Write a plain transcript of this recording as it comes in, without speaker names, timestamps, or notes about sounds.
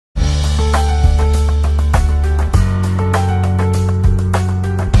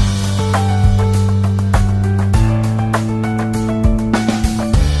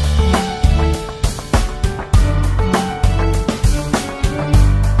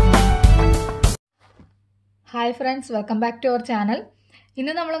Hi friends, welcome back to our channel.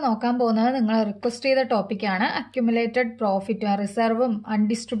 ഇന്ന് നമ്മൾ നോക്കാൻ പോകുന്നത് നിങ്ങൾ റിക്വസ്റ്റ് ചെയ്ത ടോപ്പിക്കാണ് അക്യുമുലേറ്റഡ് പ്രോഫിറ്റും റിസർവും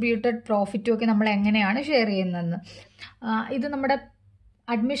അൺഡിസ്ട്രിബ്യൂട്ടഡ് പ്രോഫിറ്റും ഒക്കെ നമ്മൾ എങ്ങനെയാണ് ഷെയർ ചെയ്യുന്നതെന്ന്. ഇത് നമ്മുടെ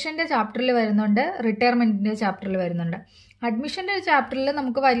അഡ്മിഷൻ്റെ ചാപ്റ്ററിൽ വരുന്നുണ്ട്, റിട്ടയർമെൻറ്റിൻ്റെ ചാപ്റ്ററിൽ വരുന്നുണ്ട്. അഡ്മിഷൻ്റെ ചാപ്റ്ററിൽ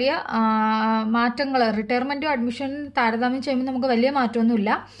നമുക്ക് വലിയ മാറ്റങ്ങൾ, റിട്ടയർമെൻറ്റും അഡ്മിഷനും താരതമ്യം ചെയ്യുമ്പോൾ നമുക്ക് വലിയ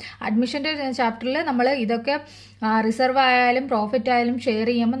മാറ്റമൊന്നുമില്ല. അഡ്മിഷൻ്റെ ചാപ്റ്ററിൽ നമ്മൾ ഇതൊക്കെ റിസർവ് ആയാലും പ്രോഫിറ്റ് ആയാലും ഷെയർ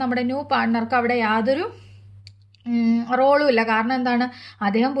ചെയ്യുമ്പോൾ നമ്മുടെ ന്യൂ പാർട്ട്ണർക്ക് അവിടെ യാതൊരു റോളും ഇല്ല. കാരണം എന്താണ്,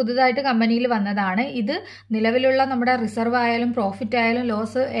 അദ്ദേഹം പുതുതായിട്ട് കമ്പനിയിൽ വന്നതാണ്. ഇത് നിലവിലുള്ള നമ്മുടെ റിസർവ് ആയാലും പ്രോഫിറ്റ് ആയാലും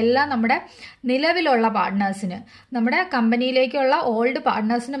ലോസ് എല്ലാം നമ്മുടെ നിലവിലുള്ള പാർട്ട്നേഴ്സിന്, നമ്മുടെ കമ്പനിയിലേക്കുള്ള ഓൾഡ്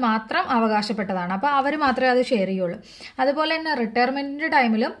പാർട്ട്നേഴ്സിന് മാത്രം അവകാശപ്പെട്ടതാണ്. അപ്പോൾ അവർ മാത്രമേ അത് ഷെയർ ചെയ്യുള്ളൂ. അതുപോലെ തന്നെ റിട്ടയർമെൻറ്റിൻ്റെ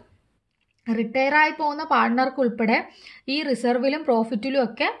ടൈമിലും റിട്ടയറായി പോകുന്ന പാർട്ട്ണർക്ക് ഉൾപ്പെടെ ഈ റിസർവിലും പ്രോഫിറ്റിലും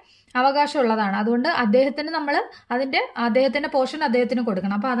ഒക്കെ അവകാശമുള്ളതാണ്. അതുകൊണ്ട് അദ്ദേഹത്തിന് നമ്മൾ അദ്ദേഹത്തിൻ്റെ പോർഷൻ അദ്ദേഹത്തിന്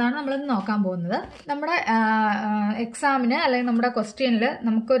കൊടുക്കണം. അപ്പോൾ അതാണ് നമ്മളിന്ന് നോക്കാൻ പോകുന്നത്. നമ്മുടെ എക്സാമിന് അല്ലെങ്കിൽ നമ്മുടെ ക്വസ്റ്റ്യനിൽ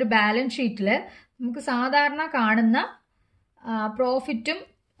നമുക്കൊരു ബാലൻസ് ഷീറ്റിൽ നമുക്ക് സാധാരണ കാണുന്ന പ്രോഫിറ്റും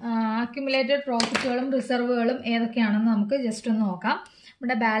അക്യുമുലേറ്റഡ് പ്രോഫിറ്റുകളും റിസർവുകളും ഏതൊക്കെയാണെന്ന് നമുക്ക് ജസ്റ്റ് ഒന്ന് നോക്കാം.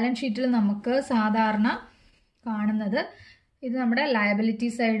 നമ്മുടെ ബാലൻസ് ഷീറ്റിൽ നമുക്ക് സാധാരണ കാണുന്നത് ഇത് നമ്മുടെ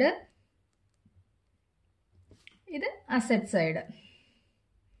ലയബിലിറ്റി സൈഡ്, ഇത് അസറ്റ് സൈഡ്.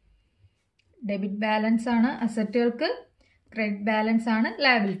 ഡെബിറ്റ് ബാലൻസ് ആണ് അസറ്റുകൾക്ക്, ക്രെഡിറ്റ് ബാലൻസ് ആണ്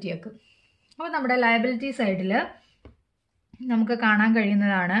ലയബിലിറ്റികൾക്ക്. അപ്പോൾ നമ്മുടെ ലയബിലിറ്റി സൈഡിൽ നമുക്ക് കാണാൻ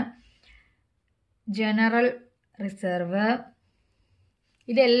കഴിയുന്നതാണ് ജനറൽ റിസർവ്.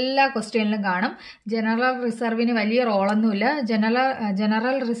 ഇതെല്ലാ ക്വസ്റ്റ്യനിലും കാണും. ജനറൽ റിസർവിന് വലിയ റോളൊന്നുമില്ല.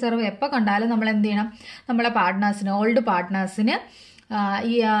 ജനറൽ റിസർവ് എപ്പോൾ കണ്ടാലും നമ്മൾ എന്ത് ചെയ്യണം, നമ്മളെ പാർട്ട്നേഴ്സിന്, ഓൾഡ് പാർട്ട്നേഴ്സിന്,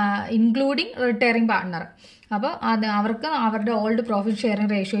 ഇൻക്ലൂഡിങ് റിട്ടയറിംഗ് പാർട്ട്ണർ, അപ്പോൾ അവർക്ക് അവരുടെ ഓൾഡ് പ്രോഫിറ്റ്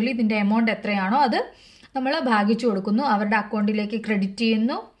ഷെയറിംഗ് റേഷ്യോയിൽ ഇതിൻ്റെ എമൗണ്ട് എത്രയാണോ അത് നമ്മൾ ഭാഗിച്ചു കൊടുക്കുന്നു. അവരുടെ അക്കൗണ്ടിലേക്ക് ക്രെഡിറ്റ്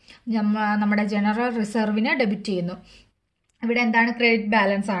ചെയ്യുന്നു, നമ്മുടെ ജനറൽ റിസർവിന് ഡെബിറ്റ് ചെയ്യുന്നു. ഇവിടെ എന്താണ്, ക്രെഡിറ്റ്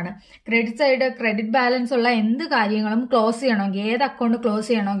ബാലൻസ് ആണ്. ക്രെഡിറ്റ് ബാലൻസ് ഉള്ള എന്ത് കാര്യങ്ങളും ക്ലോസ് ചെയ്യണമെങ്കിൽ, ഏത് അക്കൗണ്ട് ക്ലോസ്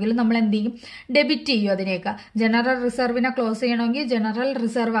ചെയ്യണമെങ്കിലും നമ്മൾ എന്ത് ചെയ്യും, ഡെബിറ്റ് ചെയ്യും. അതിനേക്ക് ജനറൽ റിസർവിനെ ക്ലോസ് ചെയ്യണമെങ്കിൽ ജനറൽ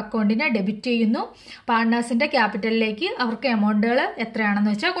റിസർവ് അക്കൗണ്ടിനെ ഡെബിറ്റ് ചെയ്യുന്നു. പാർട്ട്നേഴ്സിന്റെ ക്യാപിറ്റലിലേക്ക് അവർക്ക് എമൗണ്ടുകൾ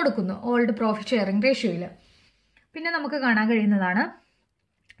എത്രയാണെന്ന് വെച്ചാൽ കൊടുക്കുന്നു, ഓൾഡ് പ്രോഫിറ്റ് ഷെയറിംഗ് റേഷ്യോയിൽ. പിന്നെ നമുക്ക് കാണാൻ കഴിയുന്നതാണ്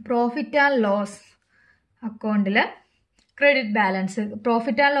പ്രോഫിറ്റ് ആൻഡ് ലോസ് അക്കൗണ്ടിൽ credit balance.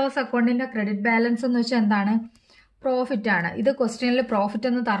 Profit and loss അക്കൗണ്ടിന്റെ ക്രെഡിറ്റ് ബാലൻസ് എന്ന് വെച്ചാൽ എന്താണ്, പ്രോഫിറ്റ് ആണ്. ഇത് ക്വസ്റ്റ്യനിൽ പ്രോഫിറ്റ്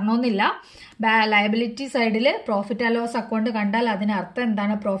എന്ന് തരണമെന്നില്ല. ലയബിലിറ്റി സൈഡിൽ പ്രോഫിറ്റ് ആൻഡ് ലോസ് അക്കൗണ്ട് കണ്ടാൽ അതിനർത്ഥം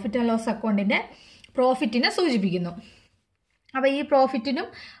എന്താണ്, പ്രോഫിറ്റ് ആൻഡ് ലോസ് അക്കൗണ്ടിന്റെ പ്രോഫിറ്റിനെ സൂചിപ്പിക്കുന്നു. അപ്പോൾ ഈ പ്രോഫിറ്റിനും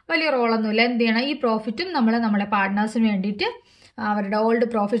വലിയ റോളൊന്നുമില്ല. എന്ത് ചെയ്യണം, ഈ പ്രോഫിറ്റും നമ്മൾ നമ്മുടെ പാർട്ട്നേഴ്സിന് വേണ്ടിയിട്ട് അവരുടെ ഓൾഡ്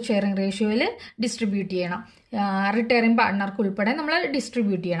പ്രോഫിറ്റ് ഷെയറിംഗ് റേഷ്യോയിൽ ഡിസ്ട്രിബ്യൂട്ട് ചെയ്യണം. റിട്ടയറിംഗ് പാർട്ട്ണർക്ക് ഉൾപ്പെടെ നമ്മൾ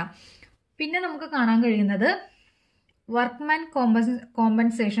ഡിസ്ട്രിബ്യൂട്ട് ചെയ്യണം. പിന്നെ നമുക്ക് കാണാൻ കഴിയുന്നത് വർക്ക്മാൻ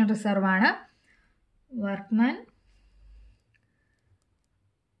കോമ്പൻസേഷൻ റിസർവ് ആണ്. Workman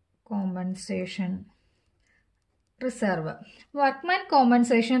compensation reserve. Workman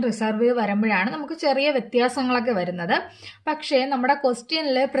compensation reserve വരുമ്പോഴാണ് നമുക്ക് ചെറിയ വ്യത്യാസങ്ങളൊക്കെ വരുന്നത്. പക്ഷേ നമ്മുടെ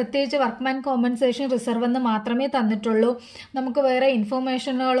ക്വസ്റ്റ്യനിൽ പ്രത്യേകിച്ച് വർക്ക്മാൻ കോമ്പൻസേഷൻ റിസർവ് എന്ന് മാത്രമേ തന്നിട്ടുള്ളൂ. നമുക്ക് വേറെ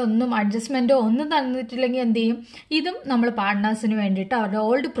ഇൻഫർമേഷനുകളൊന്നും, അഡ്ജസ്റ്റ്മെൻറ്റോ ഒന്നും തന്നിട്ടില്ലെങ്കിൽ എന്ത് ചെയ്യും, ഇതും നമ്മൾ പാർട്ട്നേഴ്സിന് വേണ്ടിയിട്ട് അവരുടെ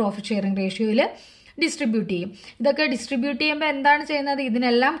ഓൾഡ് പ്രോഫിറ്റ് ഷെയറിംഗ് റേഷ്യോയിൽ ഡിസ്ട്രിബ്യൂട്ട് ചെയ്യും. ഇതൊക്കെ ഡിസ്ട്രിബ്യൂട്ട് ചെയ്യുമ്പോൾ എന്താണ് ചെയ്യുന്നത്,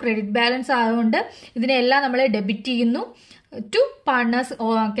 ഇതിനെല്ലാം ക്രെഡിറ്റ് ബാലൻസ് ആയതുകൊണ്ട് ഇതിനെല്ലാം നമ്മൾ ഡെബിറ്റ് ചെയ്യുന്നു, ടു പാർട്ട്നേഴ്സ്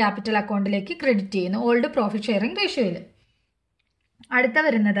ക്യാപിറ്റൽ അക്കൗണ്ടിലേക്ക് ക്രെഡിറ്റ് ചെയ്യുന്നു, ഓൾഡ് പ്രോഫിറ്റ് ഷെയറിംഗ് റേഷ്യോയിൽ. അടുത്ത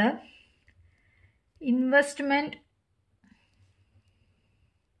വരുന്നത് ഇൻവെസ്റ്റ്മെന്റ്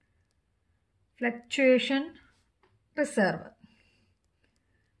ഫ്ലക്ച്വേഷൻ റിസർവ്.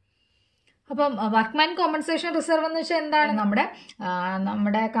 അപ്പം വർക്ക്മാൻ കോമ്പൻസേഷൻ റിസർവ് എന്ന് വെച്ചാൽ എന്താണ്,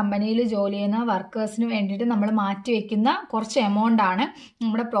 നമ്മുടെ കമ്പനിയിൽ ജോലി ചെയ്യുന്ന വർക്കേഴ്സിന് വേണ്ടിയിട്ട് നമ്മൾ മാറ്റിവെക്കുന്ന കുറച്ച് എമൗണ്ട് ആണ്.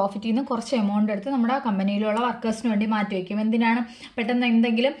 നമ്മുടെ പ്രോഫിറ്റിൽ നിന്ന് കുറച്ച് എമൗണ്ട് എടുത്ത് നമ്മുടെ കമ്പനിയിലുള്ള വർക്കേഴ്സിന് വേണ്ടി മാറ്റിവെക്കും. എന്തിനാണ്, പെട്ടെന്ന്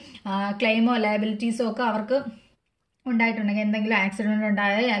എന്തെങ്കിലും ക്ലെയിമോ ലയബിലിറ്റീസോ ഒക്കെ അവർക്ക് ഉണ്ടായിട്ടുണ്ടെങ്കിൽ, എന്തെങ്കിലും ആക്സിഡന്റ്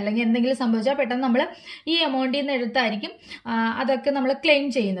ഉണ്ടായാൽ അല്ലെങ്കിൽ എന്തെങ്കിലും സംഭവിച്ചാൽ പെട്ടെന്ന് നമ്മൾ ഈ എമൗണ്ടിൽ നിന്ന് എടുത്തായിരിക്കും അതൊക്കെ നമ്മൾ ക്ലെയിം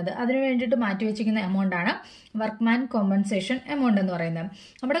ചെയ്യുന്നത്. അതിന് വേണ്ടിയിട്ട് മാറ്റിവെച്ചിരിക്കുന്ന എമൗണ്ട് ആണ് വർക്ക്മാൻ കോമ്പൻസേഷൻ എമൗണ്ട് എന്ന് പറയുന്നത്.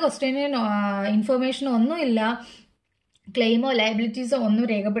 നമ്മുടെ ക്വസ്റ്റ്യനിൽ ഇൻഫർമേഷൻ ഒന്നുമില്ല, ക്ലെയിമോ ലയബിലിറ്റീസോ ഒന്നും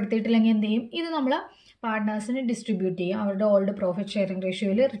രേഖപ്പെടുത്തിയിട്ടില്ലെങ്കിൽ എന്ത് ചെയ്യും, ഇത് നമ്മൾ പാർട്ട്നേഴ്സിന് ഡിസ്ട്രിബ്യൂട്ട് ചെയ്യും. അവരുടെ ഓൾഡ് പ്രോഫിറ്റ് ഷെയറിംഗ്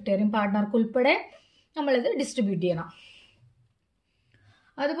റേഷ്യോയിൽ റിട്ടയറിംഗ് പാർട്ട്ണർക്ക് ഉൾപ്പെടെ നമ്മളിത് ഡിസ്ട്രിബ്യൂട്ട് ചെയ്യണം.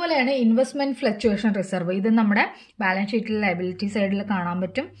 അതുപോലെയാണ് ഇൻവെസ്റ്റ്മെന്റ് ഫ്ലക്ച്വേഷൻ റിസർവ്. ഇത് നമ്മുടെ ബാലൻസ് ഷീറ്റിൽ ലയബിലിറ്റി സൈഡിൽ കാണാൻ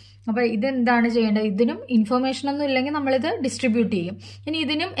പറ്റും. അപ്പോൾ ഇതെന്താണ് ചെയ്യേണ്ടത്, ഇതിനും ഇൻഫർമേഷൻ ഒന്നും ഇല്ലെങ്കിൽ നമ്മളിത് ഡിസ്ട്രിബ്യൂട്ട് ചെയ്യും. ഇനി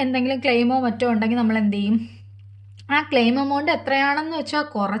ഇതിനും എന്തെങ്കിലും ക്ലെയിമോ മറ്റോ ഉണ്ടെങ്കിൽ നമ്മൾ എന്ത് ചെയ്യും, ആ ക്ലെയിം എമൗണ്ട് എത്രയാണെന്ന് വെച്ചാൽ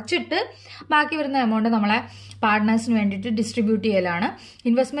കുറച്ചിട്ട് ബാക്കി വരുന്ന എമൗണ്ട് നമ്മളെ പാർട്ട്നേഴ്സിന് വേണ്ടിയിട്ട് ഡിസ്ട്രിബ്യൂട്ട് ചെയ്യലാണ്.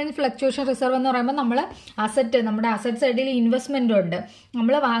 ഇൻവെസ്റ്റ്മെന്റ് ഫ്ലക്ച്വേഷൻ റിസർവ് എന്ന് പറയുമ്പോൾ നമ്മുടെ അസറ്റ് സൈഡിൽ ഇൻവെസ്റ്റ്മെന്റ് ഉണ്ട്.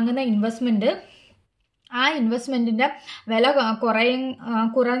 നമ്മൾ വാങ്ങുന്ന ഇൻവെസ്റ്റ്മെന്റ് ആ ഇൻവെസ്റ്റ്മെൻറ്റിൻ്റെ വില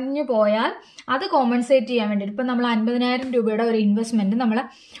കുറഞ്ഞു പോയാൽ അത് കോമ്പൻസേറ്റ് ചെയ്യാൻ വേണ്ടിയിട്ട് ഇപ്പം നമ്മൾ 50,000 രൂപയുടെ ഒരു ഇൻവെസ്റ്റ്മെൻറ്റ് നമ്മൾ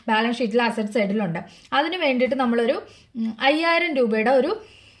ബാലൻസ് ഷീറ്റിൽ അസറ്റ് സൈഡിലുണ്ട്. അതിന് വേണ്ടിയിട്ട് നമ്മളൊരു 5,000 രൂപയുടെ ഒരു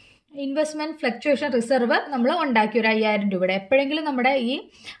ഇൻവെസ്റ്റ്മെൻറ്റ് ഫ്ലക്ച്വേഷൻ റിസർവ് നമ്മൾ ഉണ്ടാക്കി, ഒരു 5,000 രൂപയുടെ. എപ്പോഴെങ്കിലും നമ്മുടെ ഈ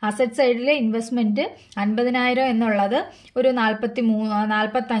അസറ്റ് സൈഡിലെ ഇൻവെസ്റ്റ്മെൻറ്റ് 50,000 എന്നുള്ളത് ഒരു 45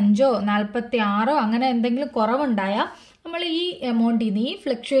 46 അങ്ങനെ എന്തെങ്കിലും കുറവുണ്ടായാൽ നമ്മൾ ഈ എമൗണ്ടിൽ നിന്ന്, ഈ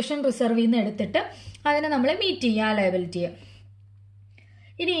ഫ്ലക്ച്വേഷൻ റിസർവിൽ നിന്ന് എടുത്തിട്ട് അതിനെ നമ്മൾ മീറ്റ് ചെയ്യുക, ആ ലയബിലിറ്റിയെ.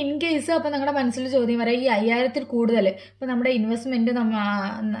 ഇനി ഇൻ കേസ് അപ്പോൾ നിങ്ങളുടെ മനസ്സിൽ ചോദ്യം വരാം, ഈ 5,000-ൽ കൂടുതൽ ഇപ്പോൾ നമ്മുടെ ഇൻവെസ്റ്റ്മെൻറ്റ്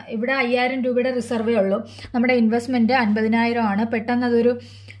ഇവിടെ 5,000 രൂപയുടെ റിസർവേ ഉള്ളൂ, നമ്മുടെ ഇൻവെസ്റ്റ്മെൻറ്റ് 50,000 ആണ്, പെട്ടെന്ന് അതൊരു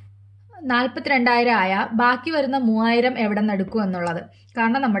 42,000 ആയാൽ ബാക്കി വരുന്ന 3,000 എവിടെ നിന്ന് എടുക്കും എന്നുള്ളത്.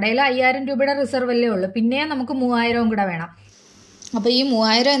 കാരണം നമ്മുടെ കയ്യിൽ 5,000 രൂപയുടെ റിസർവ് അല്ലേ ഉള്ളൂ, പിന്നെ നമുക്ക് 3,000 കൂടെ വേണം. അപ്പോൾ ഈ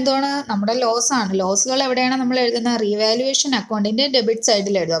 3,000 എന്താണ്? നമ്മുടെ ലോസാണ്. ലോസുകൾ എവിടെയാണ് നമ്മൾ എഴുതുന്നത്? റീവാലുവേഷൻ അക്കൗണ്ടിൻ്റെ ഡെബിറ്റ്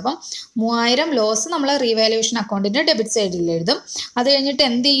സൈഡിൽ എഴുതും. അപ്പം 3,000 ലോസ് നമ്മൾ റീവാലുവേഷൻ അക്കൗണ്ടിൻ്റെ ഡെബിറ്റ് സൈഡിൽ എഴുതും. അത് കഴിഞ്ഞിട്ട്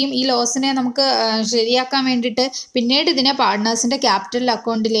എന്ത് ചെയ്യും? ഈ ലോസിനെ നമുക്ക് ശരിയാക്കാൻ വേണ്ടിയിട്ട് പിന്നീട് ഇതിനെ പാർട്ട്നേഴ്സിൻ്റെ ക്യാപിറ്റൽ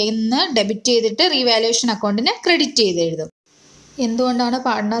അക്കൗണ്ടിൽ നിന്ന് ഡെബിറ്റ് ചെയ്തിട്ട് റീവാലുവേഷൻ അക്കൗണ്ടിനെ ക്രെഡിറ്റ് ചെയ്ത് എഴുതും. എന്തുകൊണ്ടാണ്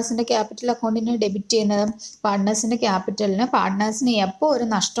പാർട്ട്നേഴ്സിൻ്റെ ക്യാപിറ്റൽ അക്കൗണ്ടിനെ ഡെബിറ്റ് ചെയ്യുന്നത്? പാർട്ട്നേഴ്സിൻ്റെ ക്യാപിറ്റലിന് പാർട്ട്നേഴ്സിന് എപ്പോൾ ഒരു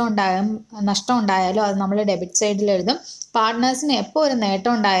നഷ്ടം ഉണ്ടായാലും അത് നമ്മൾ ഡെബിറ്റ് സൈഡിൽ എഴുതും. പാർട്ട്നേഴ്സിന് എപ്പോൾ ഒരു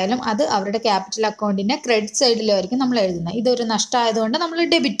നേട്ടം ഉണ്ടായാലും അത് അവരുടെ ക്യാപിറ്റൽ അക്കൗണ്ടിൻ്റെ ക്രെഡിറ്റ് സൈഡിലായിരിക്കും നമ്മൾ എഴുതുന്നത്. ഇതൊരു നഷ്ടമായതുകൊണ്ട് നമ്മൾ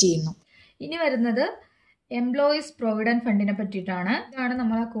ഡെബിറ്റ് ചെയ്യുന്നു. ഇനി വരുന്നത് എംപ്ലോയീസ് പ്രൊവിഡൻറ്റ് ഫണ്ടിനെ പറ്റിയിട്ടാണ്. ഇതാണ്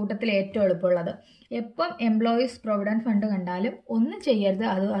നമ്മളെ കൂട്ടത്തിൽ ഏറ്റവും എളുപ്പമുള്ളത്. എപ്പം എംപ്ലോയീസ് പ്രൊവിഡൻറ്റ് ഫണ്ട് കണ്ടാലും ഒന്നും ചെയ്യരുത്,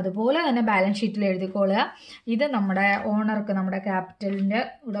 അതുപോലെ തന്നെ ബാലൻസ് ഷീറ്റിൽ എഴുതിക്കൊള്ളുക. ഇത് നമ്മുടെ ഓണർക്ക്, നമ്മുടെ ക്യാപിറ്റലിൻ്റെ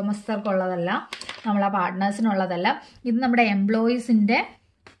ഉടമസ്ഥർക്കുള്ളതല്ല, നമ്മളെ പാർട്ട്നേഴ്സിനുള്ളതല്ല. ഇത് നമ്മുടെ എംപ്ലോയീസിൻ്റെ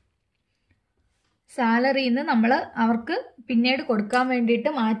സാലറിയിൽ നിന്ന് നമ്മൾ അവർക്ക് പിന്നീട് കൊടുക്കാൻ വേണ്ടിയിട്ട്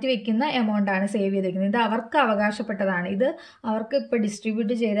മാറ്റിവെക്കുന്ന എമൗണ്ടാണ് സേവ് ചെയ്തിരിക്കുന്നത്. ഇത് അവർക്ക് അവകാശപ്പെട്ടതാണ്. ഇത് അവർക്ക് ഇപ്പോൾ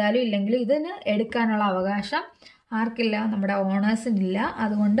ഡിസ്ട്രിബ്യൂട്ട് ചെയ്താലും ഇല്ലെങ്കിലും ഇതിന് എടുക്കാനുള്ള അവകാശം ആർക്കില്ല? നമ്മുടെ ഓണേഴ്സിനില്ല.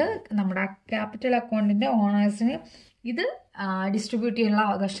 അതുകൊണ്ട് നമ്മുടെ ക്യാപിറ്റൽ അക്കൗണ്ടിൻ്റെ ഓണേഴ്സിന് ഇത് ഡിസ്ട്രിബ്യൂട്ട് ചെയ്യാനുള്ള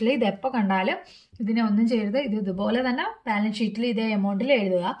അവകാശമില്ല. ഇത് എപ്പോൾ കണ്ടാലും ഇതിനെ ഒന്നും ചെയ്യരുത്. ഇത് ഇതുപോലെ തന്നെ ബാലൻസ് ഷീറ്റിൽ ഇതേ എമൗണ്ടിൽ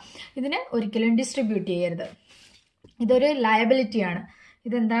എഴുതുക. ഇതിനെ ഒരിക്കലും ഡിസ്ട്രിബ്യൂട്ട് ചെയ്യരുത്. ഇതൊരു ലയബിലിറ്റിയാണ്.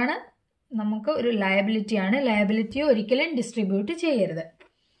 ഇതെന്താണ്? നമുക്ക് ഒരു ലയബിലിറ്റിയാണ്. ലയബിലിറ്റിയെ ഒരിക്കലും ഡിസ്ട്രിബ്യൂട്ട് ചെയ്യരുത്.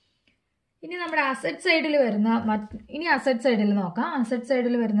 ഇനി നമ്മുടെ അസറ്റ് സൈഡിൽ വരുന്ന അസറ്റ് സൈഡിൽ നോക്കാം. അസറ്റ്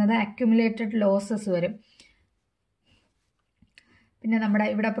സൈഡിൽ വരുന്നത് അക്യുമുലേറ്റഡ് ലോസസ് വരും. പിന്നെ നമ്മുടെ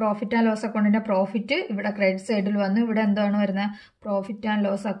ഇവിടെ പ്രോഫിറ്റ് ആൻഡ് ലോസ് അക്കൗണ്ടിൻ്റെ പ്രോഫിറ്റ് ഇവിടെ ക്രെഡിറ്റ് സൈഡിൽ വന്നു. ഇവിടെ എന്താണ് വരുന്നത്? പ്രോഫിറ്റ് ആൻഡ്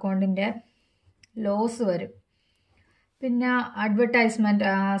ലോസ് അക്കൗണ്ടിൻ്റെ ലോസ് വരും. പിന്നെ അഡ്വർടൈസ്മെൻറ്റ്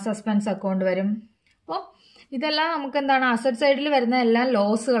സസ്പെൻസ് അക്കൗണ്ട് വരും. അപ്പോൾ ഇതെല്ലാം നമുക്ക് എന്താണ്? അസറ്റ് സൈഡിൽ വരുന്ന എല്ലാം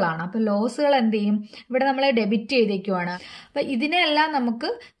ലോസുകളാണ്. അപ്പോൾ ലോസുകൾ എന്ത് ചെയ്യും? ഇവിടെ നമ്മൾ ഡെബിറ്റ് ചെയ്തേക്കുവാണ്. അപ്പോൾ ഇതിനെല്ലാം നമുക്ക്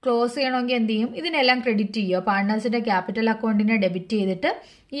ക്ലോസ് ചെയ്യണമെങ്കിൽ എന്ത് ചെയ്യും? ഇതിനെല്ലാം ക്രെഡിറ്റ് ചെയ്യുക. പാർട്ട്നേഴ്സിൻ്റെ ക്യാപിറ്റൽ അക്കൗണ്ടിനെ ഡെബിറ്റ് ചെയ്തിട്ട്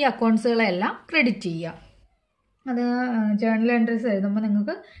ഈ അക്കൗണ്ട്സുകളെല്ലാം ക്രെഡിറ്റ് ചെയ്യുക. അത് ജേർണൽ എൻട്രീസ് എഴുതുമ്പോൾ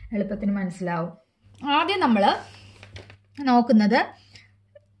നിങ്ങൾക്ക് എളുപ്പത്തിന് മനസ്സിലാവും. ആദ്യം നമ്മൾ നോക്കുന്നത്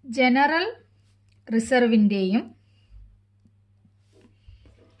ജനറൽ റിസർവിൻ്റെയും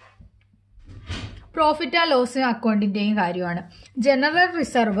പ്രോഫിറ്റ് ആൻഡ് ലോസ് അക്കൗണ്ടിൻ്റെയും കാര്യമാണ്. General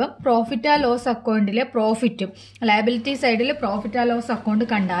reserve profit and loss അക്കൗണ്ടിലെ പ്രോഫിറ്റും ലയബിലിറ്റി സൈഡിൽ പ്രോഫിറ്റ് ആൻഡ് ലോസ് അക്കൗണ്ട്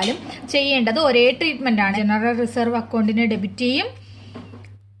കണ്ടാലും ചെയ്യേണ്ടത് ഒരേ ട്രീറ്റ്മെൻ്റ് ആണ്. ജനറൽ റിസർവ് അക്കൗണ്ടിനെ ഡെബിറ്റ് ചെയ്യും.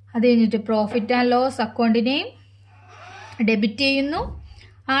 അത് കഴിഞ്ഞിട്ട് പ്രോഫിറ്റ് ആൻഡ് ലോസ് അക്കൗണ്ടിനെയും ഡെബിറ്റ് ചെയ്യുന്നു.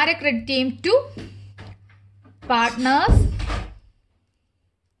 ആരെ ക്രെഡിറ്റ് ചെയ്യും? To partners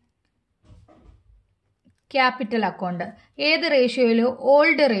capital account. ഏത് റേഷ്യോയിൽ?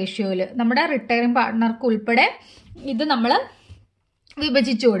 ഓൾഡ് റേഷ്യോയിൽ. നമ്മുടെ റിട്ടയറിംഗ് പാർട്ട്ണർക്ക് ഉൾപ്പെടെ ഇത് നമ്മൾ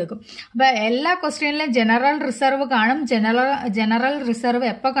വിഭജിച്ചു കൊടുക്കും. അപ്പോൾ എല്ലാ ക്വസ്റ്റ്യനിലും ജനറൽ റിസർവ് കാണും. ജനറൽ റിസർവ്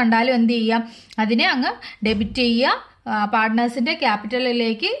എപ്പോൾ കണ്ടാലും എന്ത് ചെയ്യാം? അതിനെ അങ്ങ് ഡെബിറ്റ് ചെയ്യുക. പാർട്ട്നേഴ്സിൻ്റെ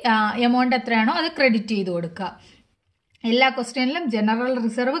ക്യാപിറ്റലിലേക്ക് എമൗണ്ട് എത്രയാണോ അത് ക്രെഡിറ്റ് ചെയ്ത് കൊടുക്കുക. എല്ലാ ക്വസ്റ്റ്യനിലും ജനറൽ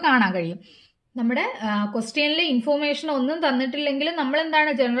റിസർവ് കാണാൻ കഴിയും. നമ്മുടെ ക്വസ്റ്റ്യനിൽ ഇൻഫോർമേഷൻ ഒന്നും തന്നിട്ടില്ലെങ്കിലും നമ്മൾ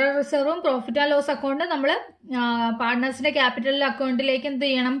എന്താണ്? General റിസർവും profit and loss account നമ്മൾ പാർട്ട്നേഴ്സിന്റെ ക്യാപിറ്റൽ അക്കൗണ്ടിലേക്ക് എന്ത്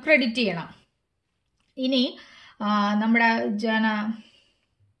ചെയ്യണം? ക്രെഡിറ്റ് ചെയ്യണം. ഇനി നമ്മുടെ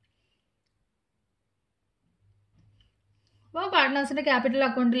അപ്പോൾ പാർട്ട്നേഴ്സിന്റെ ക്യാപിറ്റൽ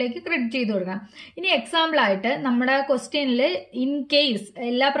അക്കൗണ്ടിലേക്ക് ക്രെഡിറ്റ് ചെയ്ത് കൊടുക്കാം. ഇനി എക്സാമ്പിൾ ആയിട്ട് നമ്മുടെ ക്വസ്റ്റ്യനിൽ ഇൻ കേസ്,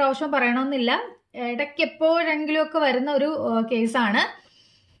 എല്ലാ പ്രാവശ്യവും പറയണമെന്നില്ല, ഇടയ്ക്ക് എപ്പോഴെങ്കിലും ഒക്കെ വരുന്ന ഒരു കേസാണ്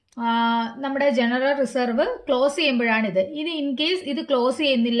നമ്മുടെ ജനറൽ റിസർവ് ക്ലോസ് ചെയ്യുമ്പോഴാണിത്. ഇത് ഇൻ കേസ് ഇത് ക്ലോസ്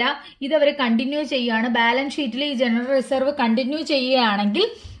ചെയ്യുന്നില്ല, ഇതവർ കണ്ടിന്യൂ ചെയ്യുകയാണ്, ബാലൻസ് ഷീറ്റിൽ ഈ ജനറൽ റിസർവ് കണ്ടിന്യൂ ചെയ്യുകയാണെങ്കിൽ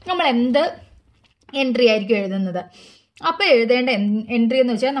നമ്മൾ എന്ത് എൻട്രി ആയിരിക്കും എഴുതുന്നത്? അപ്പോൾ എഴുതേണ്ട എൻട്രി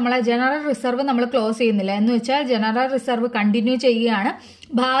എന്ന് വെച്ചാൽ നമ്മളെ ജനറൽ റിസർവ് നമ്മൾ ക്ലോസ് ചെയ്യുന്നില്ല, എന്ന് വെച്ചാൽ ജനറൽ റിസർവ് കണ്ടിന്യൂ ചെയ്യുകയാണ്.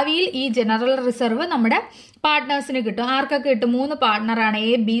 ഭാവിയിൽ ഈ ജനറൽ റിസർവ് നമ്മുടെ പാർട്ട്നേഴ്സിന് കിട്ടും. ആർക്കൊക്കെ കിട്ടും? 3 പാർട്ട്ണറാണ്,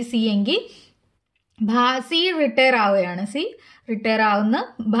 A, B, C എങ്കിൽ സി റിട്ടയർ ആവുകയാണ്. സി റിട്ടയർ ആവുന്ന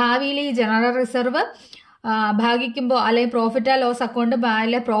ഭാവിയിൽ ഈ ജനറൽ റിസർവ് ഭാഗിക്കുമ്പോൾ അല്ലെങ്കിൽ profit and loss account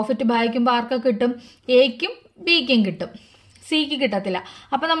profit ഭാഗിക്കുമ്പോൾ ആർക്ക് കിട്ടും? എക്കും ബിക്കും കിട്ടും, സിക്ക് കിട്ടത്തില്ല.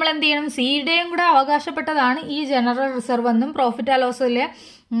 അപ്പൊ നമ്മൾ എന്ത് ചെയ്യണം? സിയുടെയും കൂടെ അവകാശപ്പെട്ടതാണ് ഈ ജനറൽ റിസർവ് എന്നും പ്രോഫിറ്റ് ആൻഡ് ലോസിലെ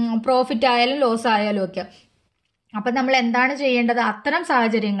പ്രോഫിറ്റ് ആയാലും ലോസ് ആയാലും ഒക്കെ. അപ്പൊ നമ്മൾ എന്താണ് ചെയ്യേണ്ടത്? അത്തരം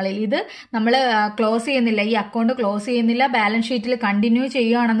സാഹചര്യങ്ങളിൽ ഇത് നമ്മൾ ക്ലോസ് ചെയ്യുന്നില്ല, ഈ അക്കൗണ്ട് ക്ലോസ് ചെയ്യുന്നില്ല, ബാലൻസ് ഷീറ്റിൽ കണ്ടിന്യൂ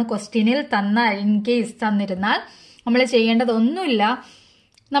ചെയ്യുകയാണെന്ന് ക്വസ്റ്റ്യനിൽ ഇൻ കേസ് തന്നിരുന്നാൽ നമ്മൾ ചെയ്യേണ്ടതൊന്നുമില്ല.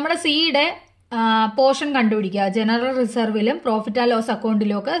 നമ്മുടെ സിയുടെ പോർഷൻ കണ്ടുപിടിക്കുക. ജനറൽ റിസർവിലും പ്രോഫിറ്റ് ആൻഡ് ലോസ്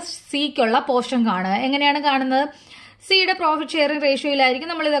അക്കൗണ്ടിലും ഒക്കെ സിക്കുള്ള പോർഷൻ കാണുക. എങ്ങനെയാണ് കാണുന്നത്? സിയുടെ പ്രോഫിറ്റ് ഷെയറിംഗ്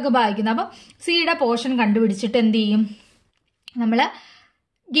റേഷ്യോയിലായിരിക്കും നമ്മൾ ഇതൊക്കെ ഭാഗിക്കുന്നത്. അപ്പം സിയുടെ പോർഷൻ കണ്ടുപിടിച്ചിട്ട് എന്ത് ചെയ്യും? നമ്മൾ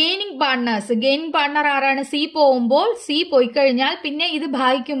ഗെയിനിങ് പാർട്ട്ണർ ആരാണ്? സി പോകുമ്പോൾ, സി പോയി കഴിഞ്ഞാൽ പിന്നെ ഇത്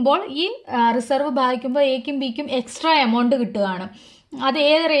ഭാഗിക്കുമ്പോൾ, ഈ റിസർവ് ഭാഗിക്കുമ്പോൾ എക്കും ബിക്കും എക്സ്ട്രാ എമൗണ്ട് കിട്ടുകയാണ്. അത്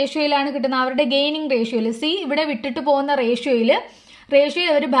ഏത് റേഷ്യോയിലാണ് കിട്ടുന്നത്? അവരുടെ ഗെയിനിങ് റേഷ്യോയിൽ. സി ഇവിടെ വിട്ടിട്ട് പോകുന്ന റേഷ്യോയിൽ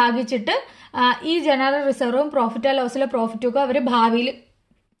അവർ ഭാഗിച്ചിട്ട് ഈ ജനറൽ റിസർവും പ്രോഫിറ്റ് ആൻഡ് ലോസിലെ പ്രോഫിറ്റും ഒക്കെ അവർ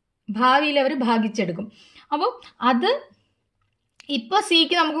ഭാവിയിൽ അവർ ഭാഗിച്ചെടുക്കും. അപ്പോൾ അത് ഇപ്പൊ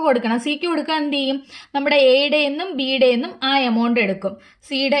സിക്ക് നമുക്ക് കൊടുക്കണം. സിക്ക് കൊടുക്കാൻ എന്ത് ചെയ്യും? നമ്മുടെ എയുടെ നിന്നും ബിയുടെ നിന്നും ആ എമൗണ്ട് എടുക്കും.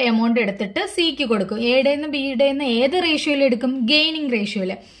 സിയുടെ എമൗണ്ട് എടുത്തിട്ട് സിക്ക് കൊടുക്കും. എയുടെ നിന്നും ബിയുടെ നിന്നും ഏത് റേഷ്യോയിൽ എടുക്കും? ഗെയിനിങ്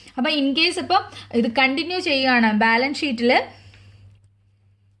റേഷ്യോയിൽ. അപ്പൊ ഇൻ കേസ് ഇപ്പം ഇത് കണ്ടിന്യൂ ചെയ്യുകയാണ്, ബാലൻസ് ഷീറ്റിൽ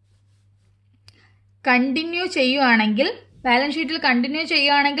കണ്ടിന്യൂ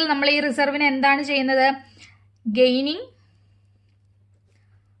ചെയ്യുകയാണെങ്കിൽ നമ്മൾ ഈ റിസർവിന് എന്താണ് ചെയ്യുന്നത്? ഗെയിനിങ്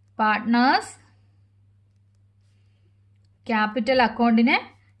പാർട്ട്നേഴ്സ് ക്യാപിറ്റൽ അക്കൗണ്ടിനെ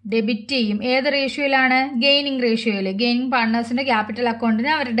ഡെബിറ്റ് ചെയ്യും. ഏത് റേഷ്യോയിലാണ്? ഗെയിനിങ് റേഷ്യോയിൽ. ഗെയിനിങ് പാർട്ട്നേഴ്സിന്റെ ക്യാപിറ്റൽ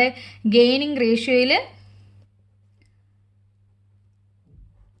അക്കൗണ്ടിനെ അവരുടെ ഗെയിനിങ് റേഷ്യോയിൽ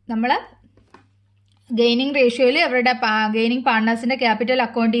അവരുടെ ഗെയിനിങ് പാർട്ട്നേഴ്സിന്റെ ക്യാപിറ്റൽ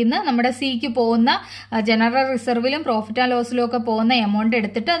അക്കൗണ്ടിൽ നിന്ന് നമ്മുടെ സിക്ക് പോകുന്ന ജനറൽ റിസർവിലും പ്രോഫിറ്റ് ആൻഡ് ലോസിലും ഒക്കെ പോകുന്ന എമൗണ്ട്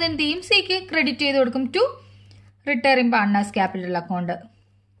എടുത്തിട്ട് അതെന്ത് ചെയ്യും? സിക്ക് ക്രെഡിറ്റ് ചെയ്ത് കൊടുക്കും to retiring partners capital account.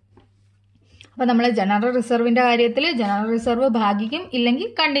 അപ്പൊ നമ്മൾ ജനറൽ റിസർവിന്റെ കാര്യത്തിൽ ജനറൽ റിസർവ് ഭാഗിക്കും, ഇല്ലെങ്കിൽ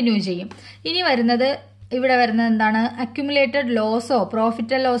കണ്ടിന്യൂ ചെയ്യും. ഇവിടെ വരുന്നത് എന്താണ്? അക്യുമുലേറ്റഡ് ലോസോ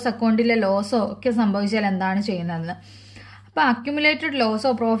പ്രോഫിറ്റ് ആൻഡ് ലോസ് അക്കൗണ്ടിലെ ലോസോ ഒക്കെ സംഭവിച്ചാൽ എന്താണ് ചെയ്യുന്നത്? അപ്പൊ അക്യുമുലേറ്റഡ് ലോസോ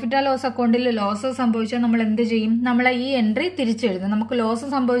പ്രോഫിറ്റ് ആൻഡ് ലോസ് അക്കൗണ്ടിൽ ലോസോ സംഭവിച്ചാൽ നമ്മൾ എന്ത് ചെയ്യും? നമ്മൾ ഈ എൻട്രി തിരിച്ചെഴുതും. നമുക്ക് ലോസ്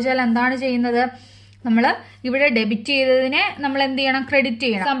സംഭവിച്ചാൽ എന്താണ് ചെയ്യുന്നത്? നമ്മൾ ഇവിടെ ഡെബിറ്റ് ചെയ്തതിനെ നമ്മൾ എന്ത് ചെയ്യണം? ക്രെഡിറ്റ്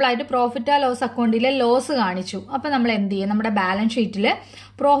ചെയ്യണം. നമ്മളായിട്ട് പ്രോഫിറ്റ് ആൻഡ് ലോസ് അക്കൗണ്ടിലെ ലോസ് കാണിച്ചു. അപ്പൊ നമ്മൾ എന്ത് ചെയ്യും? നമ്മുടെ ബാലൻസ് ഷീറ്റിൽ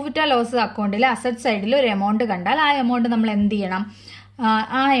പ്രോഫിറ്റ് ആൻഡ് ലോസ് അക്കൗണ്ടിൽ അസറ്റ് സൈഡിൽ ഒരു എമൗണ്ട് കണ്ടാൽ ആ എമൗണ്ട് നമ്മൾ എന്ത് ചെയ്യണം?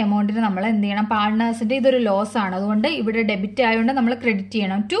 ആ എമൗണ്ടിന് നമ്മൾ എന്ത് ചെയ്യണം? പാർട്ട്നേഴ്സിന്റെ ഇതൊരു ലോസ് ആണ്, അതുകൊണ്ട് ഇവിടെ ഡെബിറ്റ് ആയതുകൊണ്ട് നമ്മൾ ക്രെഡിറ്റ്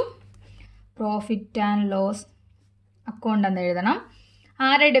ചെയ്യണം to profit and loss account എന്ന് എഴുതണം.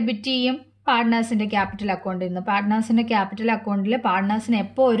 ആരെ ഡെബിറ്റ് ചെയ്യും? പാർട്ട്നേഴ്സിന്റെ ക്യാപിറ്റൽ അക്കൗണ്ടിൽ നിന്ന്. പാർട്ട്നേഴ്സിന്റെ ക്യാപിറ്റൽ അക്കൗണ്ടിൽ പാർട്ട്നേഴ്സിന്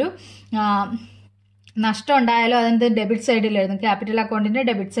എപ്പോൾ ഒരു നഷ്ടം ഉണ്ടായാലും അതെന്ത് ഡെബിറ്റ് സൈഡിൽ എഴുതും, ക്യാപിറ്റൽ അക്കൗണ്ടിന്റെ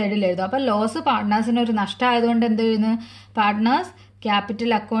ഡെബിറ്റ് സൈഡിൽ എഴുതും. അപ്പൊ ലോസ് പാർട്ട്നേഴ്സിന് ഒരു നഷ്ടം ആയതുകൊണ്ട് എന്ത് ചെയ്യുന്നു? പാർട്ട്നേഴ്സ്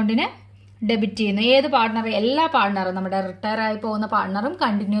ക്യാപിറ്റൽ അക്കൗണ്ടിനെ ഡെബിറ്റ് ചെയ്യുന്നു. ഏത് പാർട്ട്ണർ? എല്ലാ പാർട്ട്ണറും, നമ്മുടെ റിട്ടയർ ആയി പോകുന്ന പാർട്ട്ണറും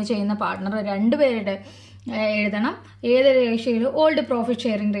കണ്ടിന്യൂ ചെയ്യുന്ന പാർട്ട്ണർ രണ്ടുപേരുടെ എഴുതണം. ഏത് റേഷ്യോയിൽ? Old profit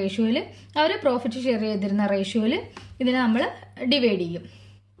sharing റേഷ്യോയിൽ. അവർ പ്രോഫിറ്റ് ഷെയർ ചെയ്തിരുന്ന റേഷ്യോയിൽ ഇതിനെ നമ്മൾ ഡിവൈഡ് ചെയ്യും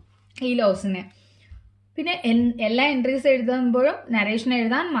ഈ ലോസിനെ. പിന്നെ എല്ലാ എൻട്രീസ് എഴുതുമ്പോഴും നരേഷൻ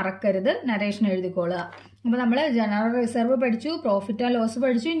എഴുതാൻ മറക്കരുത്. നരേഷൻ എഴുതിക്കൊള്ളുക. അപ്പൊ നമ്മൾ ജനറൽ റിസർവ് പഠിച്ചു, പ്രോഫിറ്റ് ആൻഡ് ലോസ്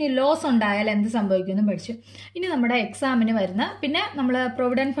പഠിച്ചു, ഇനി ലോസ് ഉണ്ടായാൽ എന്ത് സംഭവിക്കുമെന്നും പഠിച്ചു. ഇനി നമ്മുടെ എക്സാമിന് വരുന്ന, പിന്നെ നമ്മൾ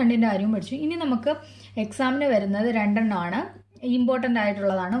പ്രൊവിഡന്റ് ഫണ്ടിന്റെ കാര്യവും പഠിച്ചു. ഇനി നമുക്ക് എക്സാമിന് വരുന്നത് രണ്ടെണ്ണമാണ്, ഇമ്പോർട്ടൻ്റ്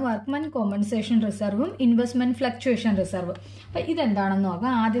ആയിട്ടുള്ളതാണ്. Workman compensation റിസർവും investment fluctuation reserve. അപ്പൊ ഇതെന്താണെന്ന്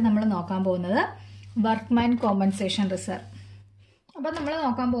നോക്കാം. ആദ്യം നമ്മൾ നോക്കാൻ പോകുന്നത് വർക്ക്മാൻ കോമ്പൻസേഷൻ റിസർവ്. അപ്പൊ നമ്മൾ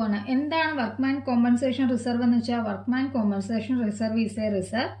നോക്കാൻ പോകുന്നത് എന്താണ് വർക്ക്മാൻ കോമ്പൻസേഷൻ റിസർവ് എന്ന് വെച്ചാൽ, workman compensation reserve is A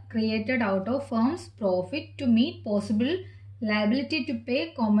reserve created out of firms profit to meet possible liability to pay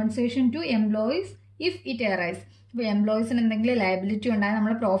compensation to employees if it arise. ഇപ്പോൾ എംപ്ലോയീസിന് എന്തെങ്കിലും ലയബിലിറ്റി ഉണ്ടായാൽ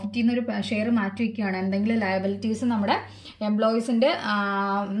നമ്മൾ പ്രോഫിറ്റിൽ നിന്ന് ഒരു ഷെയർ മാറ്റി വയ്ക്കുകയാണ്. എന്തെങ്കിലും ലയബിലിറ്റീസ് നമ്മുടെ എംപ്ലോയീസിന്റെ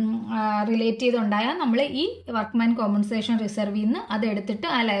റിലേറ്റ് ചെയ്തുണ്ടായാൽ നമ്മൾ ഈ വർക്ക്മാൻ കോമ്പൻസേഷൻ റിസർവിൽ നിന്ന് അത് എടുത്തിട്ട്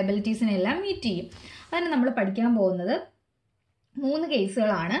ആ ലയബിലിറ്റീസിനെല്ലാം മീറ്റ് ചെയ്യും. അതിന് നമ്മൾ പഠിക്കാൻ പോകുന്നത് 3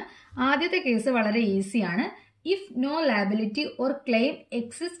 കേസുകളാണ്. ആദ്യത്തെ കേസ് വളരെ ഈസിയാണ്. If no liability or claim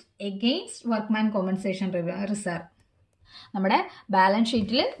exist against workman compensation reserve. നമ്മുടെ ബാലൻസ്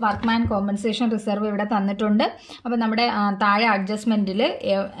ഷീറ്റിൽ വർക്ക്മാൻ കോമ്പൻസേഷൻ റിസർവ് ഇവിടെ തന്നിട്ടുണ്ട്. അപ്പോൾ നമ്മുടെ താഴെ അഡ്ജസ്റ്റ്മെന്റിൽ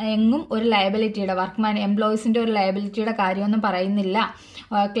എങ്ങും ഒരു ലയബിലിറ്റിയുടെ വർക്ക്മാൻ എംപ്ലോയീസിന്റെ ഒരു ലയബിലിറ്റിയുടെ കാര്യമൊന്നും പറയുന്നില്ല,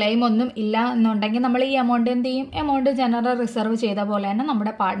 ക്ലെയിം ഒന്നും ഇല്ല എന്നുണ്ടെങ്കിൽ നമ്മൾ ഈ എമൗണ്ട് എന്ത് ചെയ്യും, എമൗണ്ട് ജനറൽ റിസർവ് ചെയ്ത പോലെ തന്നെ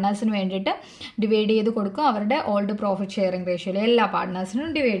നമ്മുടെ പാർട്ട്നേഴ്സിന് വേണ്ടിയിട്ട് ഡിവൈഡ് ചെയ്ത് കൊടുക്കും. അവരുടെ ഓൾഡ് പ്രോഫിറ്റ് ഷെയറിംഗ് റേഷ്യോയിൽ എല്ലാ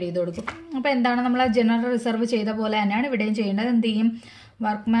പാർട്ട്നേഴ്സിനും ഡിവൈഡ് ചെയ്ത് കൊടുക്കും. അപ്പോൾ എന്താണ്, നമ്മൾ ജനറൽ റിസർവ് ചെയ്ത പോലെ തന്നെയാണ് ഇവിടെയും ചെയ്യേണ്ടത്. എന്ത് ചെയ്യും,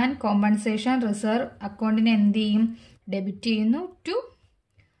 വർക്ക്മാൻ കോമ്പൻസേഷൻ റിസർവ് അക്കൗണ്ടിനെ എന്ത് ചെയ്യും, ഡെബിറ്റ് ചെയ്യുന്നു to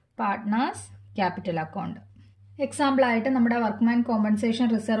partners capital account. Example ആയിട്ട് നമ്മുടെ വർക്ക്മാൻ കോമ്പൻസേഷൻ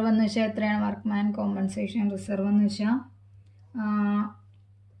റിസർവ് എന്ന് വെച്ചാൽ എത്രയാണ്, വർക്ക്മാൻ കോമ്പൻസേഷൻ റിസർവ് എന്ന് വെച്ചാൽ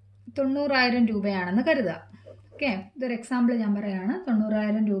 90,000 രൂപയാണെന്ന് കരുതുക. ഓക്കെ, ഇതൊരു എക്സാമ്പിൾ ഞാൻ പറയുകയാണ്.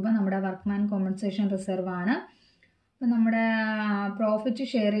 90,000 രൂപ നമ്മുടെ വർക്ക്മാൻ കോമ്പൻസേഷൻ റിസർവ് ആണ്. അപ്പം നമ്മുടെ പ്രോഫിറ്റ്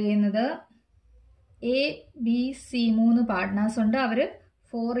ഷെയർ ചെയ്യുന്നത് ABC 3 പാർട്ട്നേഴ്സ് ഉണ്ട്. അവർ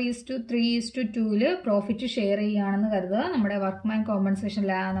 4:3:2 പ്രോഫിറ്റ് ഷെയർ ചെയ്യുകയാണെന്ന് കരുതുക. നമ്മുടെ വർക്ക്മാൻ കോമ്പൻസേഷൻ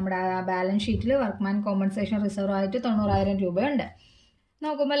നമ്മുടെ ബാലൻസ് ഷീറ്റിൽ വർക്ക്മാൻ കോമ്പൻസേഷൻ റിസർവ് ആയിട്ട് 90,000 രൂപയുണ്ട്.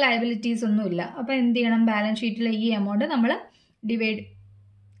 നോക്കുമ്പോൾ ലയബിലിറ്റീസ് ഒന്നുമില്ല. അപ്പോൾ എന്ത് ചെയ്യണം, ബാലൻസ് ഷീറ്റിലെ ഈ എമൗണ്ട് നമ്മൾ ഡിവൈഡ്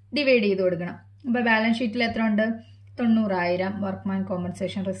ചെയ്ത് കൊടുക്കണം. അപ്പോൾ ബാലൻസ് ഷീറ്റിൽ എത്ര ഉണ്ട്, 90,000 വർക്ക്മാൻ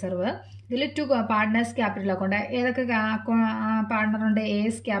കോമ്പൻസേഷൻ റിസർവ്. ഇതിൽ 2 പാർട്ട്നേഴ്സ് ക്യാപിറ്റൽ അക്കൗണ്ട്. ഏതൊക്കെ പാർട്ട്ണറുണ്ട്,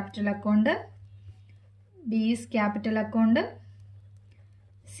 എസ് ക്യാപിറ്റൽ അക്കൗണ്ട്, ബിസ് ക്യാപിറ്റൽ അക്കൗണ്ട്,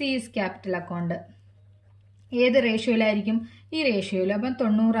 സിസ് ക്യാപിറ്റൽ അക്കൗണ്ട്. ഏത് റേഷ്യോയിലായിരിക്കും, ഈ റേഷ്യോയിൽ. അപ്പം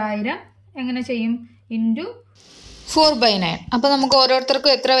 90,000 എങ്ങനെ ചെയ്യും, ഇൻറ്റു 4/9. അപ്പോൾ നമുക്ക്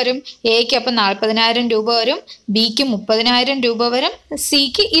ഓരോരുത്തർക്കും എത്ര വരും, എക്ക് അപ്പം 40,000 രൂപ വരും, ബിക്ക് 30,000 രൂപ വരും,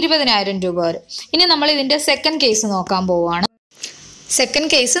 സിക്ക് 20,000 രൂപ വരും. ഇനി നമ്മൾ ഇതിൻ്റെ സെക്കൻഡ് കേസ് നോക്കാൻ പോവുകയാണ്.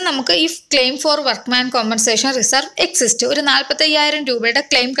 സെക്കൻഡ് കേസ് നമുക്ക് if claim four workman compensation reserve exist, ഒരു 45,000 രൂപയുടെ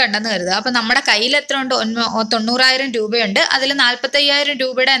ക്ലെയിം കണ്ടെന്ന് കരുതുക. അപ്പം നമ്മുടെ കയ്യിൽ എത്ര ഉണ്ട്, 90,000 രൂപയുണ്ട്. അതിൽ 45,000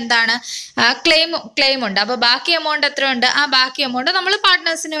 രൂപയുടെ എന്താണ് ക്ലെയിം ഉണ്ട്. അപ്പോൾ ബാക്കി എമൗണ്ട് എത്ര ഉണ്ട്, ആ ബാക്കി എമൗണ്ട് നമ്മൾ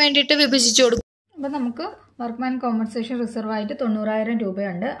പാർട്ട്നേഴ്സിന് വേണ്ടിയിട്ട് വിഭജിച്ചു കൊടുക്കും. അപ്പം നമുക്ക് വർക്ക്മാൻ കോമ്പൻസേഷൻ റിസർവ് ആയിട്ട് 90,000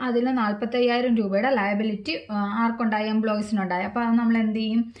 രൂപയുണ്ട്. അതിൽ 45,000 രൂപയുടെ ലയബിലിറ്റി ആർക്കുണ്ടായി, എംപ്ലോയീസിനുണ്ടായി. അപ്പോൾ അത് നമ്മൾ എന്ത്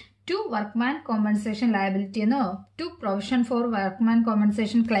ചെയ്യും, ടു വർക്ക്മാൻ കോമ്പൻസേഷൻ ലയബിലിറ്റി എന്നോ to provision for workman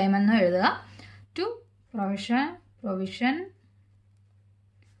compensation claim എന്നോ എഴുതുക. To provision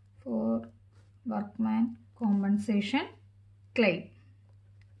for workman compensation claim.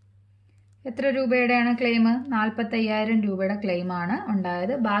 എത്ര രൂപയുടെയാണ് ക്ലെയിം, 45,000 രൂപയുടെ ക്ലെയിമാണ്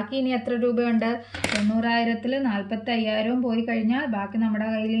ഉണ്ടായത്. ബാക്കി ഇനി എത്ര രൂപയുണ്ട്, 90,000-ൽ 45,000 പോയി കഴിഞ്ഞാൽ ബാക്കി നമ്മുടെ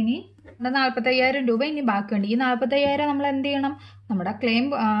കയ്യിൽ ഇനി 45,000 രൂപ ഇനി ബാക്കിയുണ്ട്. ഈ 45,000 നമ്മൾ എന്ത് ചെയ്യണം, നമ്മുടെ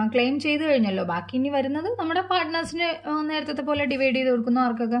ക്ലെയിം ചെയ്ത് കഴിഞ്ഞല്ലോ. ബാക്കി ഇനി വരുന്നത് നമ്മുടെ പാർട്ട്നേഴ്സിന് നേരത്തെ പോലെ ഡിവൈഡ് ചെയ്ത് കൊടുക്കുന്നു.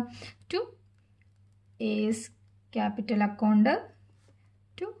 ആർക്കൊക്കെ, to S capital account,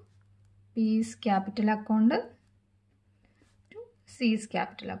 to bis capital account, to Cs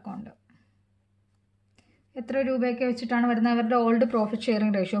capital account. എത്ര രൂപയൊക്കെ വെച്ചിട്ടാണ് വരുന്നത്, അവരുടെ ഓൾഡ് പ്രോഫിറ്റ്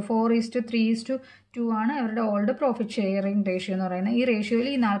ഷെയറിംഗ് റേഷ്യോ 4:3:2 ആണ് അവരുടെ ഓൾഡ് പ്രോഫിറ്റ് ഷെയറിംഗ് റേഷ്യോ എന്ന് പറയുന്നത്. ഈ റേഷ്യോയിൽ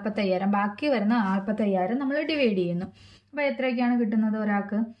ഈ 45,000 ബാക്കി വരുന്ന 45,000 നമ്മൾ ഡിവൈഡ് ചെയ്യുന്നു. അപ്പോൾ എത്രയൊക്കെയാണ് കിട്ടുന്നത്,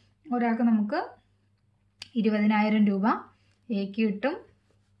 ഒരാൾക്ക് നമുക്ക് 20,000 രൂപ എക്ക് കിട്ടും,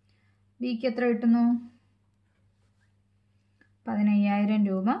 ബിക്ക് എത്ര കിട്ടുന്നു, 15,000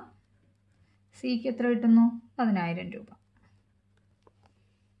 രൂപ, സിക്ക് എത്ര കിട്ടുന്നു, 10,000 രൂപ.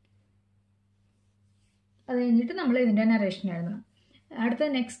 അത് കഴിഞ്ഞിട്ട് നമ്മൾ ഇതിൻ്റെ നറേഷൻ എഴുതണം. അടുത്ത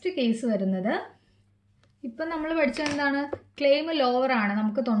നെക്സ്റ്റ് കേസ് വരുന്നത്, ഇപ്പം നമ്മൾ പഠിച്ചത് എന്താണ്, ക്ലെയിം ലോവർ ആണ്.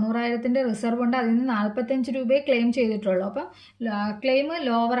 നമുക്ക് 90,000 റിസർവ് ഉണ്ട്, അതിൽ നിന്ന് 45 രൂപയെ ക്ലെയിം ചെയ്തിട്ടുള്ളൂ. അപ്പം ക്ലെയിം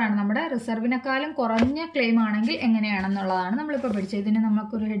ലോവർ ആണ്, നമ്മുടെ റിസർവിനെക്കാളും കുറഞ്ഞ ക്ലെയിം ആണെങ്കിൽ എങ്ങനെയാണെന്നുള്ളതാണ് നമ്മളിപ്പോൾ പഠിച്ചത്. ഇതിന്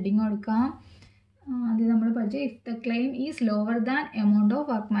നമുക്കൊരു ഹെഡിങ് കൊടുക്കാം. അത് നമ്മൾ പഠിച്ച if the claim is lower than amount of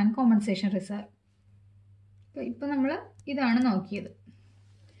workman compensation reserve. ഇപ്പം നമ്മൾ ഇതാണ് നോക്കിയത്.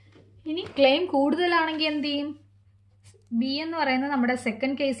 ഇനി ക്ലെയിം കൂടുതലാണെങ്കിൽ എന്ത് ചെയ്യും, ബി എന്ന് പറയുന്നത് നമ്മുടെ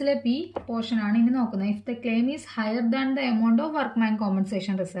സെക്കൻഡ് കേസിലെ ബി പോർഷൻ ആണ് ഇനി നോക്കുന്നത്. If the claim is higher than the amount of workman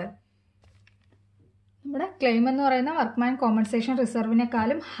compensation reserve. നമ്മുടെ ക്ലെയിം എന്ന് പറയുന്ന വർക്ക്മാൻ കോമ്പൻസേഷൻ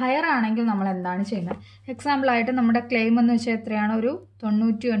റിസർവിനെക്കാളും ഹയർ ആണെങ്കിൽ നമ്മൾ എന്താണ് ചെയ്യുന്നത്. എക്സാമ്പിളായിട്ട് നമ്മുടെ ക്ലെയിം എന്ന് വെച്ചാൽ എത്രയാണ്, ഒരു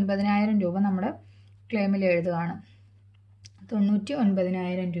 99,000 രൂപ നമ്മുടെ ക്ലെയിമിൽ എഴുതുകയാണ്.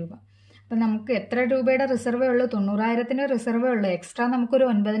 99,000 രൂപ. അപ്പം നമുക്ക് എത്ര രൂപയുടെ റിസർവേ ഉള്ളൂ, 90,000 റിസർവേ ഉള്ളൂ. എക്സ്ട്രാ നമുക്കൊരു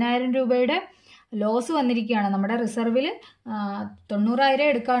 9,000 രൂപയുടെ ലോസ് വന്നിരിക്കുകയാണ്. നമ്മുടെ റിസർവിൽ 90,000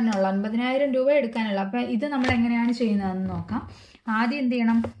 എടുക്കാനുള്ള, 9,000 രൂപ എടുക്കാനുള്ള. അപ്പം ഇത് നമ്മൾ എങ്ങനെയാണ് ചെയ്യുന്നതെന്ന് നോക്കാം. ആദ്യം എന്ത്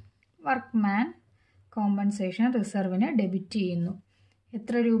ചെയ്യണം, വർക്ക്മാൻ കോമ്പൻസേഷൻ റിസർവിനെ ഡെബിറ്റ് ചെയ്യുന്നു.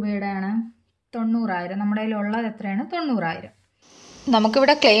 എത്ര രൂപയുടെയാണ്, 90,000. നമ്മുടെ കയ്യിലുള്ളത് എത്രയാണ്, 90,000.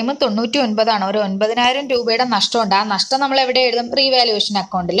 നമുക്കിവിടെ ക്ലെയിം 99 ഒരു 9,000 രൂപയുടെ നഷ്ടമുണ്ട്. ആ നഷ്ടം നമ്മൾ എവിടെ എഴുതും, റീവാലുവേഷൻ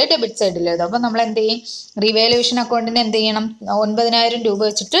അക്കൗണ്ടിൽ ഡെബിറ്റ് സൈഡിൽ എഴുതും. അപ്പം നമ്മൾ എന്ത് ചെയ്യും, റീവാലുവേഷൻ അക്കൗണ്ടിന് എന്ത് ചെയ്യണം, 9,000 രൂപ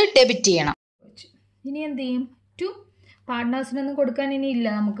വെച്ചിട്ട് ഡെബിറ്റ് ചെയ്യണം. ഇനി എന്ത് ചെയ്യും, ടു പാർട്ട്നേഴ്സിനൊന്നും കൊടുക്കാൻ ഇനി ഇല്ല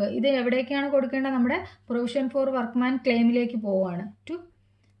നമുക്ക്. ഇത് എവിടേക്കാണ് കൊടുക്കേണ്ടത്? നമ്മുടെ പ്രൊവിഷൻ ഫോർ വർക്ക്മാൻ ക്ലെയിമിലേക്ക് പോവുകയാണ്. To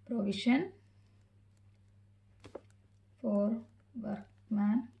provision for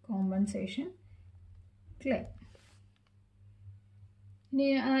workman compensation claim. ഇനി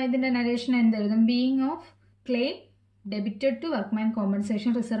ഇതിൻ്റെ narration എന്തെഴുതും? Being of claim debited to workman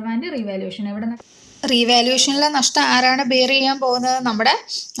compensation reserve and revaluation. എവിടെ റീവാലുവേഷനിലെ നഷ്ടം ആരാണ് ബെയർ ചെയ്യാൻ പോകുന്നത്? നമ്മുടെ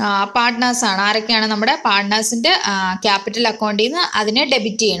പാർട്ട്നേഴ്സാണ്. ആരൊക്കെയാണ്? നമ്മുടെ പാർട്ട്നേഴ്സിൻ്റെ ക്യാപിറ്റൽ അക്കൗണ്ടിൽ നിന്ന് അതിനെ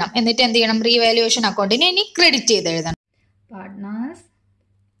ഡെബിറ്റ് ചെയ്യണം. എന്നിട്ട് എന്ത് ചെയ്യണം? റീവാലുവേഷൻ അക്കൗണ്ടിനെ ഇനി ക്രെഡിറ്റ് ചെയ്ത് എഴുതണം. പാർട്ട്നേഴ്സ്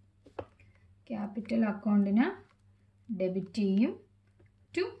ക്യാപിറ്റൽ അക്കൗണ്ടിന് ഡെബിറ്റ് ചെയ്യും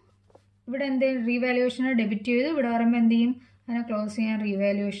ടു, ഇവിടെ എന്ത് ചെയ്യും? റീവാലുവേഷന് ഡെബിറ്റ് ചെയ്ത് ഇവിടെ പറയുമ്പോൾ എന്ത് ചെയ്യും? അതിനെ ക്ലോസ് ചെയ്യാൻ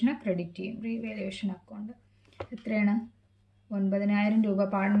റീവാലുവേഷന് ക്രെഡിറ്റ് ചെയ്യും. റീവാലുവേഷൻ അക്കൗണ്ട് എത്രയാണ്? 9,000 രൂപ.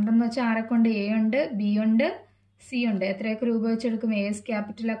 പാർട്ട്ണറെന്ന് വെച്ചാൽ ആരെക്കൊണ്ട്? എ ഉണ്ട്, ബി ഉണ്ട്, സി ഉണ്ട്. എത്രയൊക്കെ രൂപ വെച്ചെടുക്കും? A is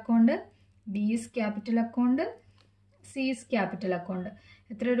capital account, B is capital account, C is capital account.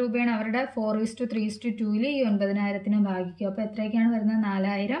 എത്ര രൂപയാണ്? അവരുടെ 4:3:2 ഈ 9,000 ഭാഗിക്കും. അപ്പോൾ എത്രയൊക്കെയാണ് വരുന്നത്?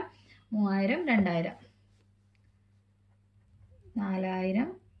 4,000, 3,000, 2,000. 4,000,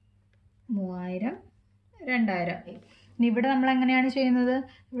 3,000, 2,000. ഇനി ഇവിടെ നമ്മൾ എങ്ങനെയാണ് ചെയ്യുന്നത്?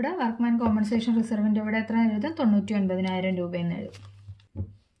 ഇവിടെ വർക്ക്മാൻ കോമ്പൻസേഷൻ റിസർവിൻ്റെ ഇവിടെ എത്ര എഴുതും? 99,000 രൂപയെന്ന് എഴുതും.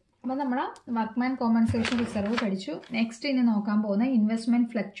 അപ്പോൾ നമ്മൾ വർക്ക്മാൻ കോമ്പൻസേഷൻ റിസർവ് പഠിച്ചു. നെക്സ്റ്റ് ഇനി നോക്കാൻ പോകുന്ന ഇൻവെസ്റ്റ്മെൻറ്റ്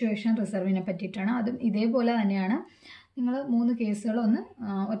ഫ്ലക്ച്വേഷൻ റിസർവിനെ പറ്റിയിട്ടാണ്. അതും ഇതേപോലെ തന്നെയാണ്. നിങ്ങൾ 3 കേസുകളൊന്ന്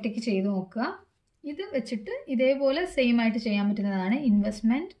ഒറ്റയ്ക്ക് ചെയ്ത് നോക്കുക. ഇത് വെച്ചിട്ട് ഇതേപോലെ സെയിം ആയിട്ട് ചെയ്യാൻ പറ്റുന്നതാണ്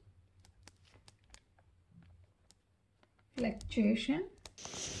investment fluctuation.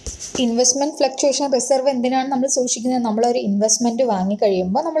 Investment fluctuation reserve എന്തിനാണ് നമ്മൾ സൂക്ഷിക്കുന്നത്? നമ്മളൊരു ഇൻവെസ്റ്റ്മെൻറ്റ്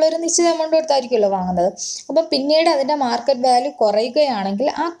വാങ്ങിക്കഴിയുമ്പോൾ നമ്മളൊരു നിശ്ചിത എമൗണ്ട് കൊടുത്തായിരിക്കുമല്ലോ വാങ്ങുന്നത്. അപ്പം പിന്നീട് അതിൻ്റെ മാർക്കറ്റ് വാല്യൂ കുറയുകയാണെങ്കിൽ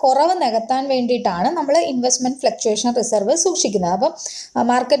ആ കുറവ് നികത്താൻ വേണ്ടിയിട്ടാണ് നമ്മൾ ഇൻവെസ്റ്റ്മെൻറ്റ് ഫ്ലക്ച്വേഷൻ റിസർവ് സൂക്ഷിക്കുന്നത്. അപ്പം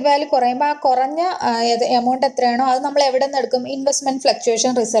മാർക്കറ്റ് വാല്യൂ കുറയുമ്പോൾ ആ കുറഞ്ഞ എമൗണ്ട് എത്രയാണോ അത് നമ്മൾ എവിടെ നിന്ന് എടുക്കും? ഇൻവെസ്റ്റ്മെൻറ്റ്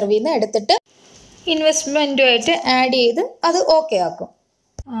ഫ്ലക്ച്വേഷൻ റിസർവിൽ നിന്ന് എടുത്തിട്ട് ഇൻവെസ്റ്റ്മെൻറ്റുമായിട്ട് ആഡ് ചെയ്ത് അത് ഓക്കെ ആക്കും.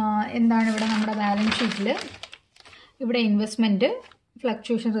 എന്താണ് ഇവിടെ നമ്മുടെ ബാലൻസ് ഷീറ്റിൽ ഇവിടെ ഇൻവെസ്റ്റ്മെൻറ്റ്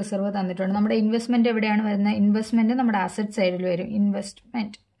ഫ്ലക്ച്വേഷൻ റിസർവ് തന്നിട്ടുണ്ട്. നമ്മുടെ ഇൻവെസ്റ്റ്മെൻറ്റ് എവിടെയാണ് വരുന്നത്? ഇൻവെസ്റ്റ്മെൻറ്റ് നമ്മുടെ അസറ്റ് സൈഡിൽ വരും.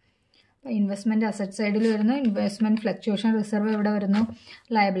 ഇൻവെസ്റ്റ്മെൻറ്റ് അപ്പോൾ ഇൻവെസ്റ്റ്മെൻറ്റ് അസറ്റ് സൈഡിൽ വരുന്നു. ഇൻവെസ്റ്റ്മെൻറ്റ് ഫ്ലക്ച്വേഷൻ റിസർവ് എവിടെ വരുന്നു?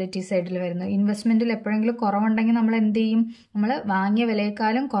 ലയബിലിറ്റി സൈഡിൽ വരുന്നു. ഇൻവെസ്റ്റ്മെൻറ്റിൽ എപ്പോഴെങ്കിലും കുറവുണ്ടെങ്കിൽ നമ്മൾ എന്ത് ചെയ്യും? നമ്മൾ വാങ്ങിയ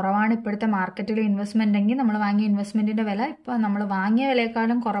വിലയേക്കാളും കുറവാണ് ഇപ്പോഴത്തെ മാർക്കറ്റിൽ ഇൻവെസ്റ്റ്മെൻ്റ് എങ്കിൽ നമ്മൾ വാങ്ങിയ ഇൻവെസ്റ്റ്മെൻറ്റിൻ്റെ വില ഇപ്പോൾ നമ്മൾ വാങ്ങിയ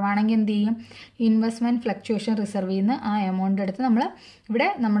വിലയേക്കാളും കുറവാണെങ്കിൽ എന്ത് ചെയ്യും? ഇൻവെസ്റ്റ്മെൻറ്റ് ഫ്ലക്ച്വേഷൻ റിസർവിൽ നിന്ന് ആ എമൗണ്ട് എടുത്ത് നമ്മൾ ഇവിടെ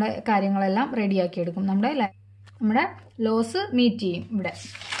നമ്മുടെ കാര്യങ്ങളെല്ലാം റെഡിയാക്കി എടുക്കും. നമ്മുടെ ലോസ് മീറ്റ് ചെയ്യും ഇവിടെ.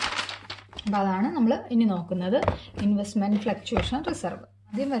 അപ്പോൾ അതാണ് നമ്മൾ ഇനി നോക്കുന്നത് ഇൻവെസ്റ്റ്മെൻറ്റ് ഫ്ലക്ച്വേഷൻ റിസർവ്.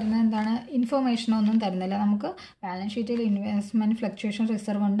 ആദ്യം വരുന്നത് എന്താണ്? ഇൻഫോർമേഷനൊന്നും തരുന്നില്ല. നമുക്ക് ബാലൻസ് ഷീറ്റിൽ ഇൻവെസ്റ്റ്മെൻറ്റ് ഫ്ലക്ച്വേഷൻ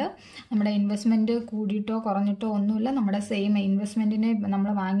റിസർവ് ഉണ്ട്. നമ്മുടെ ഇൻവെസ്റ്റ്മെൻറ്റ് കൂടിയിട്ടോ കുറഞ്ഞിട്ടോ ഒന്നുമില്ല. നമ്മുടെ സെയിം ഇൻവെസ്റ്റ്മെൻറ്റിന് നമ്മൾ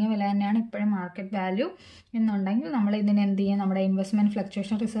വാങ്ങിയ വില തന്നെയാണ് ഇപ്പോഴും മാർക്കറ്റ് വാല്യൂ എന്നുണ്ടെങ്കിൽ നമ്മൾ ഇതിന് എന്ത് ചെയ്യും? നമ്മുടെ ഇൻവെസ്റ്റ്മെൻറ്റ്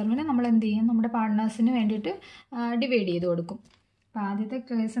ഫ്ലക്ച്വേഷൻ റിസർവിനെ നമ്മൾ എന്ത് ചെയ്യും? നമ്മുടെ പാർട്ട്നേഴ്സിന് വേണ്ടിയിട്ട് ഡിവൈഡ് ചെയ്ത് കൊടുക്കും. അപ്പോൾ ആദ്യത്തെ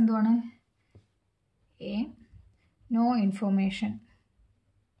കേസ് എന്തുവാണ്? A no information.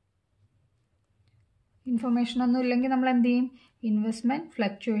 ഇൻഫോർമേഷൻ ഒന്നും ഇല്ലെങ്കിൽ നമ്മൾ എന്ത് ചെയ്യും? ഇൻവെസ്റ്റ്മെൻറ്റ്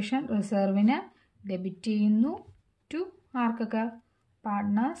ഫ്ലക്ച്വേഷൻ റിസർവിനെ ഡെബിറ്റ് ചെയ്യുന്നു ടു ആർക്കൊക്കെ?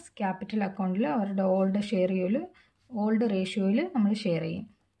 പാർട്ട്നേഴ്സ് ക്യാപിറ്റൽ അക്കൗണ്ടിൽ അവരുടെ ഓൾഡ് റേഷ്യോയിൽ നമ്മൾ ഷെയർ ചെയ്യും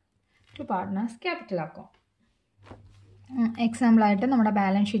ടു പാർട്ട്നേഴ്സ് ക്യാപിറ്റൽ അക്കൗണ്ട്. എക്സാമ്പിളായിട്ട് നമ്മുടെ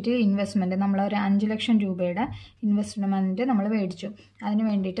ബാലൻസ് ഷീറ്റിൽ ഇൻവെസ്റ്റ്മെൻറ്റ് നമ്മളൊരു 5 ലക്ഷം രൂപയുടെ ഇൻവെസ്റ്റ്മെൻറ്റ് നമ്മൾ മേടിച്ചു. അതിന്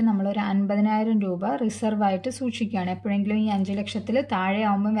വേണ്ടിയിട്ട് നമ്മളൊരു 50,000 രൂപ റിസർവായിട്ട് സൂക്ഷിക്കുകയാണ്. എപ്പോഴെങ്കിലും ഈ 5 ലക്ഷത്തിൽ താഴെ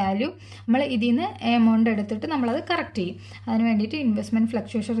ആകുമ്പോൾ വാല്യൂ നമ്മൾ ഇതിൽ നിന്ന് എമൗണ്ട് എടുത്തിട്ട് നമ്മളത് കറക്റ്റ് ചെയ്യും. അതിന് വേണ്ടിയിട്ട് ഇൻവെസ്റ്റ്മെൻറ്റ്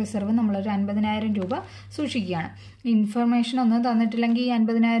ഫ്ലക്ച്വേഷൻ റിസർവ് നമ്മളൊരു 50,000 രൂപ സൂക്ഷിക്കുകയാണ്. ഇൻഫർമേഷൻ ഒന്നും തന്നിട്ടില്ലെങ്കിൽ ഈ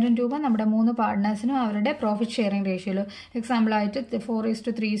 50,000 രൂപ നമ്മുടെ 3 പാർട്ട്നേഴ്സിനും അവരുടെ പ്രോഫിറ്റ് ഷെയറിംഗ് റേഷ്യോയിൽ, എക്സാമ്പിളായിട്ട്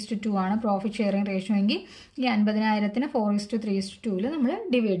 4:3:2 ആണ് പ്രോഫിറ്റ് ഷെയറിംഗ് റേഷ്യോ എങ്കിൽ ഈ 50,000ന് 4:3:2 നമ്മൾ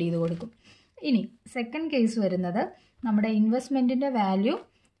ഡിവൈഡ് ചെയ്ത് കൊടുക്കും. ഇനി സെക്കൻഡ് കേസ് വരുന്നത് നമ്മുടെ ഇൻവെസ്റ്റ്മെൻറ്റിൻ്റെ വാല്യൂ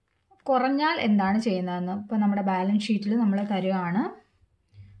കുറഞ്ഞാൽ എന്താണ് ചെയ്യുന്നതെന്ന് ഇപ്പോൾ നമ്മുടെ ബാലൻസ് ഷീറ്റിൽ നമ്മൾ തരുവാണ്.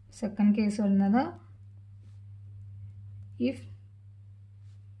 സെക്കൻഡ് കേസ് വരുന്നത് if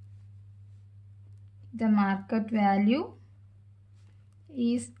the market value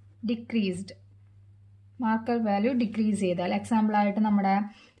is decreased. Market value decrease ചെയ്താൽ, എക്സാമ്പിളായിട്ട് നമ്മുടെ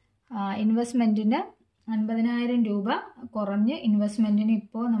ഇൻവെസ്റ്റ്മെൻറ്റിന് 50,000 രൂപ കുറഞ്ഞ് ഇൻവെസ്റ്റ്മെൻറ്റിന്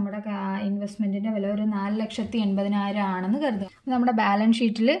ഇപ്പോൾ നമ്മുടെ ഇൻവെസ്റ്റ്മെൻറ്റിൻ്റെ വില ഒരു 4,80,000 ആണെന്ന് കരുതുക. നമ്മുടെ ബാലൻസ്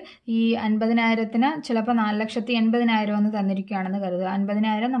ഷീറ്റിൽ ഈ 50,000ന് ചിലപ്പോൾ 4,80,000 എന്ന് തന്നിരിക്കുകയാണെന്ന് കരുതുക.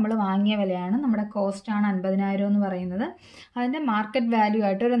 50,000 നമ്മൾ വാങ്ങിയ വിലയാണ്, നമ്മുടെ കോസ്റ്റാണ് 50,000 എന്ന് പറയുന്നത്. അതിൻ്റെ മാർക്കറ്റ് വാല്യൂ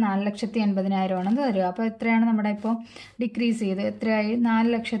ആയിട്ട് ഒരു 4,80,000 ആണെന്ന് തരിക. അപ്പോൾ എത്രയാണ് നമ്മുടെ ഇപ്പോൾ ഡിക്രീസ് ചെയ്ത് എത്രയായി?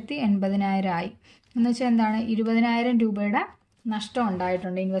 4,80,000 ആയി. എന്ന് വെച്ചാൽ എന്താണ്? 20,000 രൂപയുടെ നഷ്ടം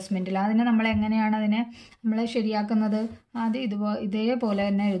ഉണ്ടായിട്ടുണ്ട് ഇൻവെസ്റ്റ്മെൻറ്റിൽ. അതിനെ നമ്മൾ എങ്ങനെയാണ് നമ്മൾ ശരിയാക്കുന്നത്? ആദ്യം ഇതേപോലെ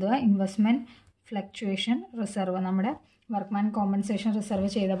തന്നെ എഴുതുക. ഇൻവെസ്റ്റ്മെൻറ്റ് ഫ്ലക്ച്വേഷൻ റിസർവ്, നമ്മുടെ വർക്ക്മാൻ കോമ്പൻസേഷൻ റിസർവ്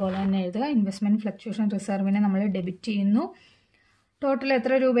ചെയ്ത പോലെ തന്നെ എഴുതുക. ഇൻവെസ്റ്റ്മെൻറ്റ് ഫ്ലക്ച്വേഷൻ റിസർവിനെ നമ്മൾ ഡെബിറ്റ് ചെയ്യുന്നു. ടോട്ടൽ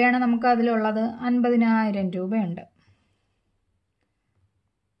എത്ര രൂപയാണ് നമുക്ക് അതിലുള്ളത്? 50,000 രൂപയുണ്ട്.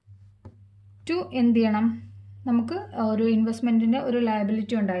 ടു എന്ത് ചെയ്യണം? നമുക്ക് ഒരു ഇൻവെസ്റ്റ്മെൻറ്റിൻ്റെ ഒരു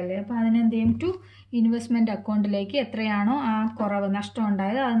ലയബിലിറ്റി ഉണ്ടായില്ലേ, അപ്പോൾ അതിനെന്ത് ചെയ്യും? ടു ഇൻവെസ്റ്റ്മെൻറ്റ് അക്കൗണ്ടിലേക്ക് എത്രയാണോ ആ കുറവ് നഷ്ടം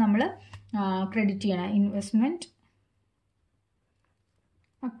ഉണ്ടായത് അത് നമ്മൾ ക്രെഡിറ്റ് ചെയ്യണം. ഇൻവെസ്റ്റ്മെൻറ്റ്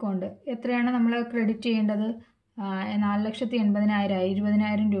അക്കൗണ്ട് എത്രയാണ് നമ്മൾ ക്രെഡിറ്റ് ചെയ്യേണ്ടത്? 4,80,000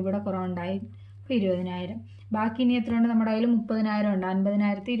 20,000 രൂപയുടെ കുറവുണ്ടായി. അപ്പോൾ 20,000. ബാക്കി ഇനി എത്ര ഉണ്ട്? നമ്മുടെ കയ്യിൽ 30,000 ഉണ്ട്.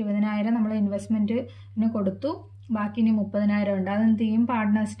 50,000 20,000 നമ്മൾ ഇൻവെസ്റ്റ്മെൻറ്റിന് കൊടുത്തു. ബാക്കി ഇനി 30,000 ഉണ്ട്. അതെന്ത് ചെയ്യും?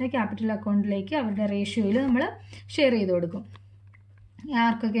 പാർട്ട്നേഴ്സിൻ്റെ ക്യാപിറ്റൽ അക്കൗണ്ടിലേക്ക് അവരുടെ റേഷ്യോയിൽ നമ്മൾ ഷെയർ ചെയ്ത് കൊടുക്കും.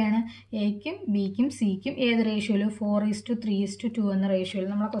 ആർക്കൊക്കെയാണ്? എയ്ക്കും ബിക്കും സിക്കും ഏത് റേഷ്യോയിൽ? 4:3:2 എന്ന റേഷ്യോയിൽ,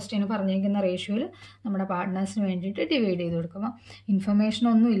 നമ്മളെ ക്വസ്റ്റ്യന് പറഞ്ഞിരിക്കുന്ന റേഷ്യോയിൽ നമ്മുടെ പാർട്ട്നേഴ്സിന് വേണ്ടിയിട്ട് ഡിവൈഡ് ചെയ്ത് കൊടുക്കും. ഇൻഫർമേഷൻ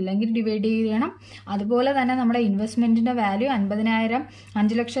ഒന്നും ഇല്ലെങ്കിൽ ഡിവൈഡ് ചെയ്യണം. അതുപോലെ തന്നെ നമ്മുടെ ഇൻവെസ്റ്റ്മെൻറ്റിൻ്റെ വാല്യൂ 50,000,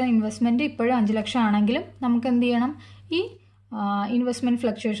 5 ലക്ഷം ഇൻവെസ്റ്റ്മെൻറ്റ് ഇപ്പോഴും 5 ലക്ഷം ആണെങ്കിലും നമുക്ക് എന്ത് ചെയ്യണം? ഈ ഇൻവെസ്റ്റ്മെൻറ്റ്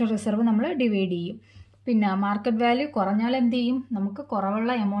ഫ്ലക്ച്വേഷൻ റിസർവ് നമ്മൾ ഡിവൈഡ് ചെയ്യും. പിന്നെ മാർക്കറ്റ് വാല്യൂ കുറഞ്ഞാൽ എന്ത് ചെയ്യും? നമുക്ക്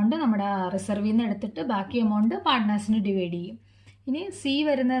കുറവുള്ള എമൗണ്ട് നമ്മുടെ റിസർവിൽ നിന്ന് എടുത്തിട്ട് ബാക്കി എമൗണ്ട് പാർട്ട്നേഴ്സിന് ഡിവൈഡ് ചെയ്യും. ഇനി സി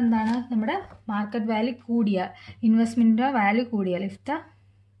വരുന്നത് എന്താണ്? നമ്മുടെ മാർക്കറ്റ് വാല്യൂ കൂടിയാൽ, ഇൻവെസ്റ്റ്മെൻറ്റിൻ്റെ വാല്യൂ കൂടിയാൽ, if the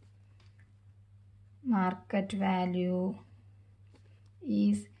market value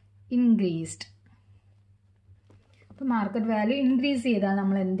is increased. അപ്പോൾ മാർക്കറ്റ് വാല്യൂ ഇൻക്രീസ് ചെയ്താൽ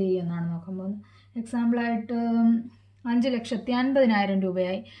നമ്മൾ എന്ത് ചെയ്യുമെന്നാണ് നോക്കാൻ പോകുന്നത്. എക്സാമ്പിളായിട്ട് 5,50,000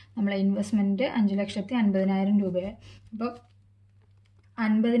 രൂപയായി. നമ്മളെ ഇൻവെസ്റ്റ്മെൻറ്റ് 5,50,000 രൂപയായി. അപ്പോൾ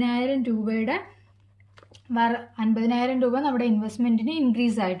 50,000 രൂപയുടെ 50,000 രൂപ നമ്മുടെ ഇൻവെസ്റ്റ്മെൻറ്റിന്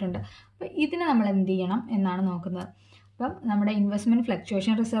ഇൻക്രീസ് ആയിട്ടുണ്ട്. അപ്പോൾ ഇതിന് നമ്മൾ എന്ത് ചെയ്യണം എന്നാണ് നോക്കുന്നത്. അപ്പം നമ്മുടെ ഇൻവെസ്റ്റ്മെൻറ്റ്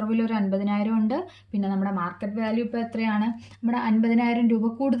ഫ്ലക്ച്വേഷൻ റിസർവിൽ ഒരു 50,000 ഉണ്ട്. പിന്നെ നമ്മുടെ മാർക്കറ്റ് വാല്യൂ ഇപ്പോൾ എത്രയാണ്? നമ്മുടെ 50,000 രൂപ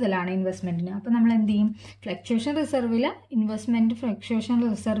കൂടുതലാണ് ഇൻവെസ്റ്റ്മെൻറ്റിന്. അപ്പോൾ നമ്മൾ എന്ത് ചെയ്യും? ഫ്ലക്ച്വേഷൻ റിസർവിൽ ഇൻവെസ്റ്റ്മെൻറ്റ് ഫ്ലക്ച്വേഷൻ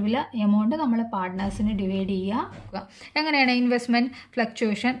റിസർവിൽ എമൗണ്ട് നമ്മൾ പാർട്ട്നേഴ്സിന് ഡിവൈഡ് ചെയ്യുക. എങ്ങനെയാണ്? Investment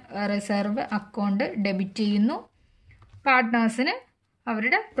fluctuation reserve account debit ചെയ്യുന്നു. പാർട്ട്നേഴ്സിന്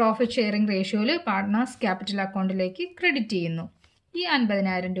അവരുടെ പ്രോഫിറ്റ് ഷെയറിംഗ് റേഷ്യോയിൽ പാർട്ട്നേഴ്സ് ക്യാപിറ്റൽ അക്കൗണ്ടിലേക്ക് ക്രെഡിറ്റ് ചെയ്യുന്നു. ഈ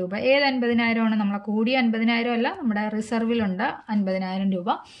 50,000 രൂപ ഏത് 50,000 ആണ്? നമ്മളെ കൂടിയ 50,000 അല്ല, നമ്മുടെ റിസർവിലുണ്ട് 50,000 രൂപ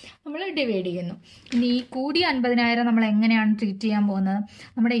നമ്മൾ ഡിവൈഡ് ചെയ്യുന്നു. ഇനി ഈ കൂടിയ 50,000 നമ്മൾ എങ്ങനെയാണ് ട്രീറ്റ് ചെയ്യാൻ പോകുന്നത്?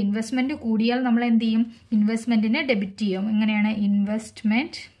 നമ്മുടെ ഇൻവെസ്റ്റ്മെൻറ്റ് കൂടിയാൽ നമ്മൾ എന്ത് ചെയ്യും? ഇൻവെസ്റ്റ്മെൻറ്റിനെ ഡെബിറ്റ് ചെയ്യും. എങ്ങനെയാണ്?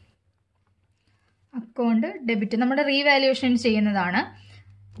 ഇൻവെസ്റ്റ്മെൻറ്റ് അക്കൗണ്ട് ഡെബിറ്റ്, നമ്മുടെ റീവാല്യുവേഷൻ ചെയ്യുന്നതാണ്.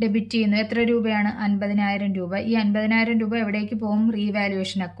 ഡെബിറ്റ് ചെയ്യുന്നു. എത്ര രൂപയാണ്? 50,000 രൂപ. ഈ 50,000 രൂപ എവിടേക്ക് പോകും?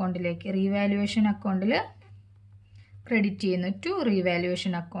 റീവാല്യുവേഷൻ അക്കൗണ്ടിലേക്ക്. റീവാല്യുവേഷൻ അക്കൗണ്ടിൽ ക്രെഡിറ്റ് ചെയ്യുന്നു. To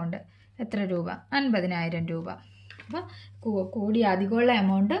revaluation account. എത്ര രൂപ? 50,000 രൂപ. അപ്പോൾ കൂടി അധികമുള്ള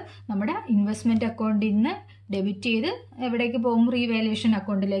എമൗണ്ട് നമ്മുടെ ഇൻവെസ്റ്റ്മെൻറ്റ് അക്കൗണ്ടിൽ നിന്ന് ഡെബിറ്റ് ചെയ്ത് എവിടേക്ക് പോകും? റീവാല്യുവേഷൻ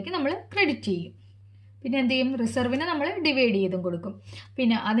അക്കൗണ്ടിലേക്ക് നമ്മൾ ക്രെഡിറ്റ് ചെയ്യും. പിന്നെ എന്ത് ചെയ്യും? റിസർവിനെ നമ്മൾ ഡിവൈഡ് ചെയ്തും കൊടുക്കും.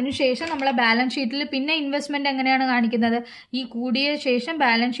 പിന്നെ അതിനുശേഷം നമ്മളെ ബാലൻസ് ഷീറ്റിൽ പിന്നെ ഇൻവെസ്റ്റ്മെൻറ്റ് എങ്ങനെയാണ് കാണിക്കുന്നത്? ഈ കൂടിയ ശേഷം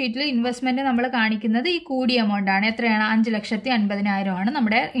ബാലൻസ് ഷീറ്റിൽ ഇൻവെസ്റ്റ്മെൻറ്റ് നമ്മൾ കാണിക്കുന്നത് ഈ കൂടിയ എമൗണ്ട് ആണ്. എത്രയാണ്? 5,50,000 ആണ്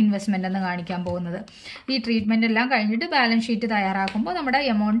നമ്മുടെ ഇൻവെസ്റ്റ്മെൻ്റ് എന്ന് കാണിക്കാൻ പോകുന്നത്. ഈ ട്രീറ്റ്മെൻ്റ് എല്ലാം കഴിഞ്ഞിട്ട് ബാലൻസ് ഷീറ്റ് തയ്യാറാക്കുമ്പോൾ നമ്മുടെ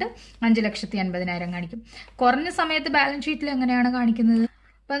എമൗണ്ട് 5,50,000 കാണിക്കും. കുറഞ്ഞ സമയത്ത് ബാലൻസ് ഷീറ്റിൽ എങ്ങനെയാണ് കാണിക്കുന്നത്?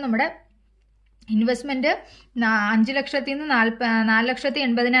 അപ്പോൾ നമ്മുടെ ഇൻവെസ്റ്റ്മെൻറ്റ് 5 ലക്ഷത്തിൽ നിന്ന്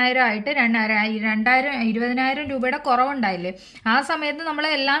 4,80,000 ആയിട്ട് 20,000 രൂപയുടെ കുറവുണ്ടായില്ലേ? ആ സമയത്ത് നമ്മൾ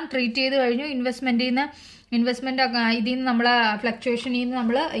എല്ലാം ട്രീറ്റ് ചെയ്ത് കഴിഞ്ഞു. ഇൻവെസ്റ്റ്മെൻറ്റ് ഇതിൽ നിന്ന് നമ്മൾ ഫ്ലക്ച്വേഷനിൽ നിന്ന്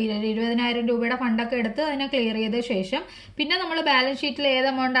നമ്മൾ 20,000 രൂപയുടെ ഫണ്ടൊക്കെ എടുത്ത് അതിനെ ക്ലിയർ ചെയ്ത ശേഷം പിന്നെ നമ്മൾ ബാലൻസ് ഷീറ്റിൽ ഏത്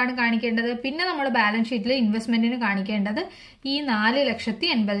എമൗണ്ടാണ് കാണിക്കേണ്ടത്? പിന്നെ നമ്മൾ ബാലൻസ് ഷീറ്റിൽ ഇൻവെസ്റ്റ്മെൻറ്റിന് കാണിക്കേണ്ടത് ഈ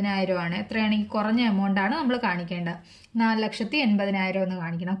 4,80,000 ആണ്. എത്രയാണ്? ഈ കുറഞ്ഞ എമൗണ്ടാണ് നമ്മൾ കാണിക്കേണ്ടത്. 4,80,000 എന്ന്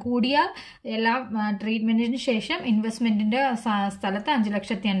കാണിക്കണം. കൂടിയ എല്ലാ ട്രീറ്റ്മെൻറ്റിന് ശേഷം ഇൻവെസ്റ്റ്മെൻറ്റിൻ്റെ സ്ഥലത്ത്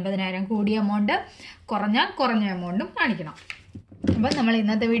 5,80,000. കൂടിയ എമൗണ്ട് കുറഞ്ഞ എമൗണ്ടും കാണിക്കണം. അപ്പം നമ്മൾ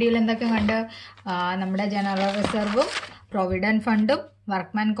ഇന്നത്തെ വീഡിയോയിൽ എന്തൊക്കെ കണ്ട്? നമ്മുടെ ജനറൽ റിസർവും പ്രൊവിഡൻറ്റ് ഫണ്ടും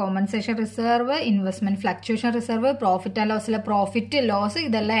workman compensation reserve, investment fluctuation reserve, profit and ലോസിലെ profit loss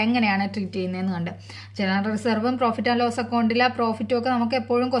ഇതെല്ലാം എങ്ങനെയാണ് ട്രീറ്റ് ചെയ്യുന്നതെന്ന് കണ്ട്. ജനറൽ റിസർവും പ്രോഫിറ്റ് ആൻഡ് ലോസ് അക്കൗണ്ടിലെ പ്രോഫിറ്റും ഒക്കെ നമുക്ക്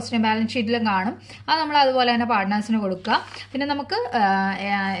എപ്പോഴും ക്വസ്റ്റ്യൻ ബാലൻസ് ഷീറ്റിലും കാണും. അത് നമ്മൾ അതുപോലെ തന്നെ പാർട്ട്നേഴ്സിന് കൊടുക്കുക. പിന്നെ നമുക്ക്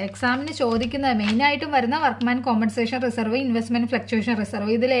എക്സാമിന് ചോദിക്കുന്ന മെയിനായിട്ടും വരുന്ന workman compensation reserve, investment fluctuation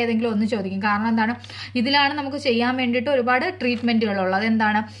reserve ഇതിലേതെങ്കിലും ഒന്ന് ചോദിക്കും. കാരണം എന്താണ്? ഇതിലാണ് നമുക്ക് ചെയ്യാൻ വേണ്ടിയിട്ട് ഒരുപാട് ട്രീറ്റ്മെൻറ്റുകളുള്ളത്.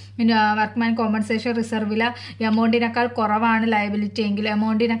 എന്താണ്? വർക്ക്മാൻ കോമ്പൻസേഷൻ റിസർവിലെ എമൗണ്ടിനേക്കാൾ കുറവാണ് ലയബിലിറ്റി എങ്കിൽ,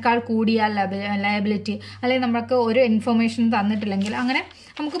 എമൗണ്ടിനേക്കാൾ കൂടിയാൽ ലയബിലിറ്റി, അല്ലെങ്കിൽ നമുക്ക് ഒരു ഇൻഫർമേഷൻ തന്നിട്ടില്ലെങ്കിൽ, അങ്ങനെ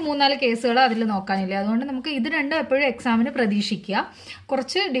നമുക്ക് 3-4 കേസുകൾ അതിൽ നോക്കാനില്ല. അതുകൊണ്ട് നമുക്ക് ഇത് രണ്ടും എപ്പോഴും എക്സാമിന് പ്രതീക്ഷിക്കുക.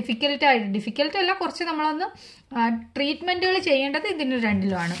 കുറച്ച് ഡിഫിക്കൽട്ട് അല്ല, കുറച്ച് നമ്മളൊന്ന് ട്രീറ്റ്മെൻറ്റുകൾ ചെയ്യേണ്ടത് ഇതിന്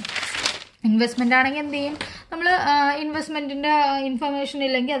രണ്ടിലുമാണ്. ഇൻവെസ്റ്റ്മെൻ്റ് ആണെങ്കിൽ എന്ത് ചെയ്യും, നമ്മൾ ഇൻവെസ്റ്റ്മെൻറ്റിൻ്റെ ഇൻഫർമേഷൻ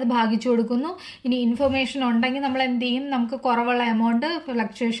ഇല്ലെങ്കിൽ അത് ഭാഗിച്ചു കൊടുക്കുന്നു. ഇനി ഇൻഫർമേഷൻ ഉണ്ടെങ്കിൽ നമ്മൾ എന്ത് ചെയ്യും, നമുക്ക് കുറവുള്ള എമൗണ്ട്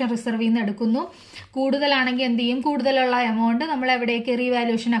ഫ്ലക്ച്വേഷൻ റിസർവിൽ നിന്ന് എടുക്കുന്നു. കൂടുതലാണെങ്കിൽ എന്ത് ചെയ്യും, കൂടുതലുള്ള എമൗണ്ട് നമ്മൾ എവിടേക്ക്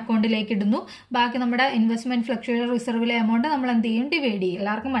റീവാലുവേഷൻ അക്കൗണ്ടിലേക്ക് ഇടുന്നു. ബാക്കി നമ്മുടെ ഇൻവെസ്റ്റ്മെൻറ്റ് ഫ്ലക്ച്വേഷൻ റിസർവിലെ എമൗണ്ട് നമ്മൾ എന്ത് ചെയ്യും, ഡിവൈഡ് ചെയ്യും.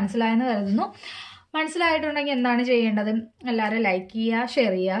 എല്ലാവർക്കും മനസ്സിലായെന്ന് കരുതുന്നു. മനസ്സിലായിട്ടുണ്ടെങ്കിൽ എന്താണ് ചെയ്യേണ്ടത്, എല്ലാവരും ലൈക്ക് ചെയ്യുക,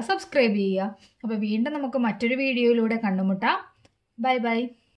 ഷെയർ ചെയ്യുക, സബ്സ്ക്രൈബ് ചെയ്യുക. അപ്പോൾ വീണ്ടും നമുക്ക് മറ്റൊരു വീഡിയോയിലൂടെ കണ്ടുമുട്ടാം. Bye bye.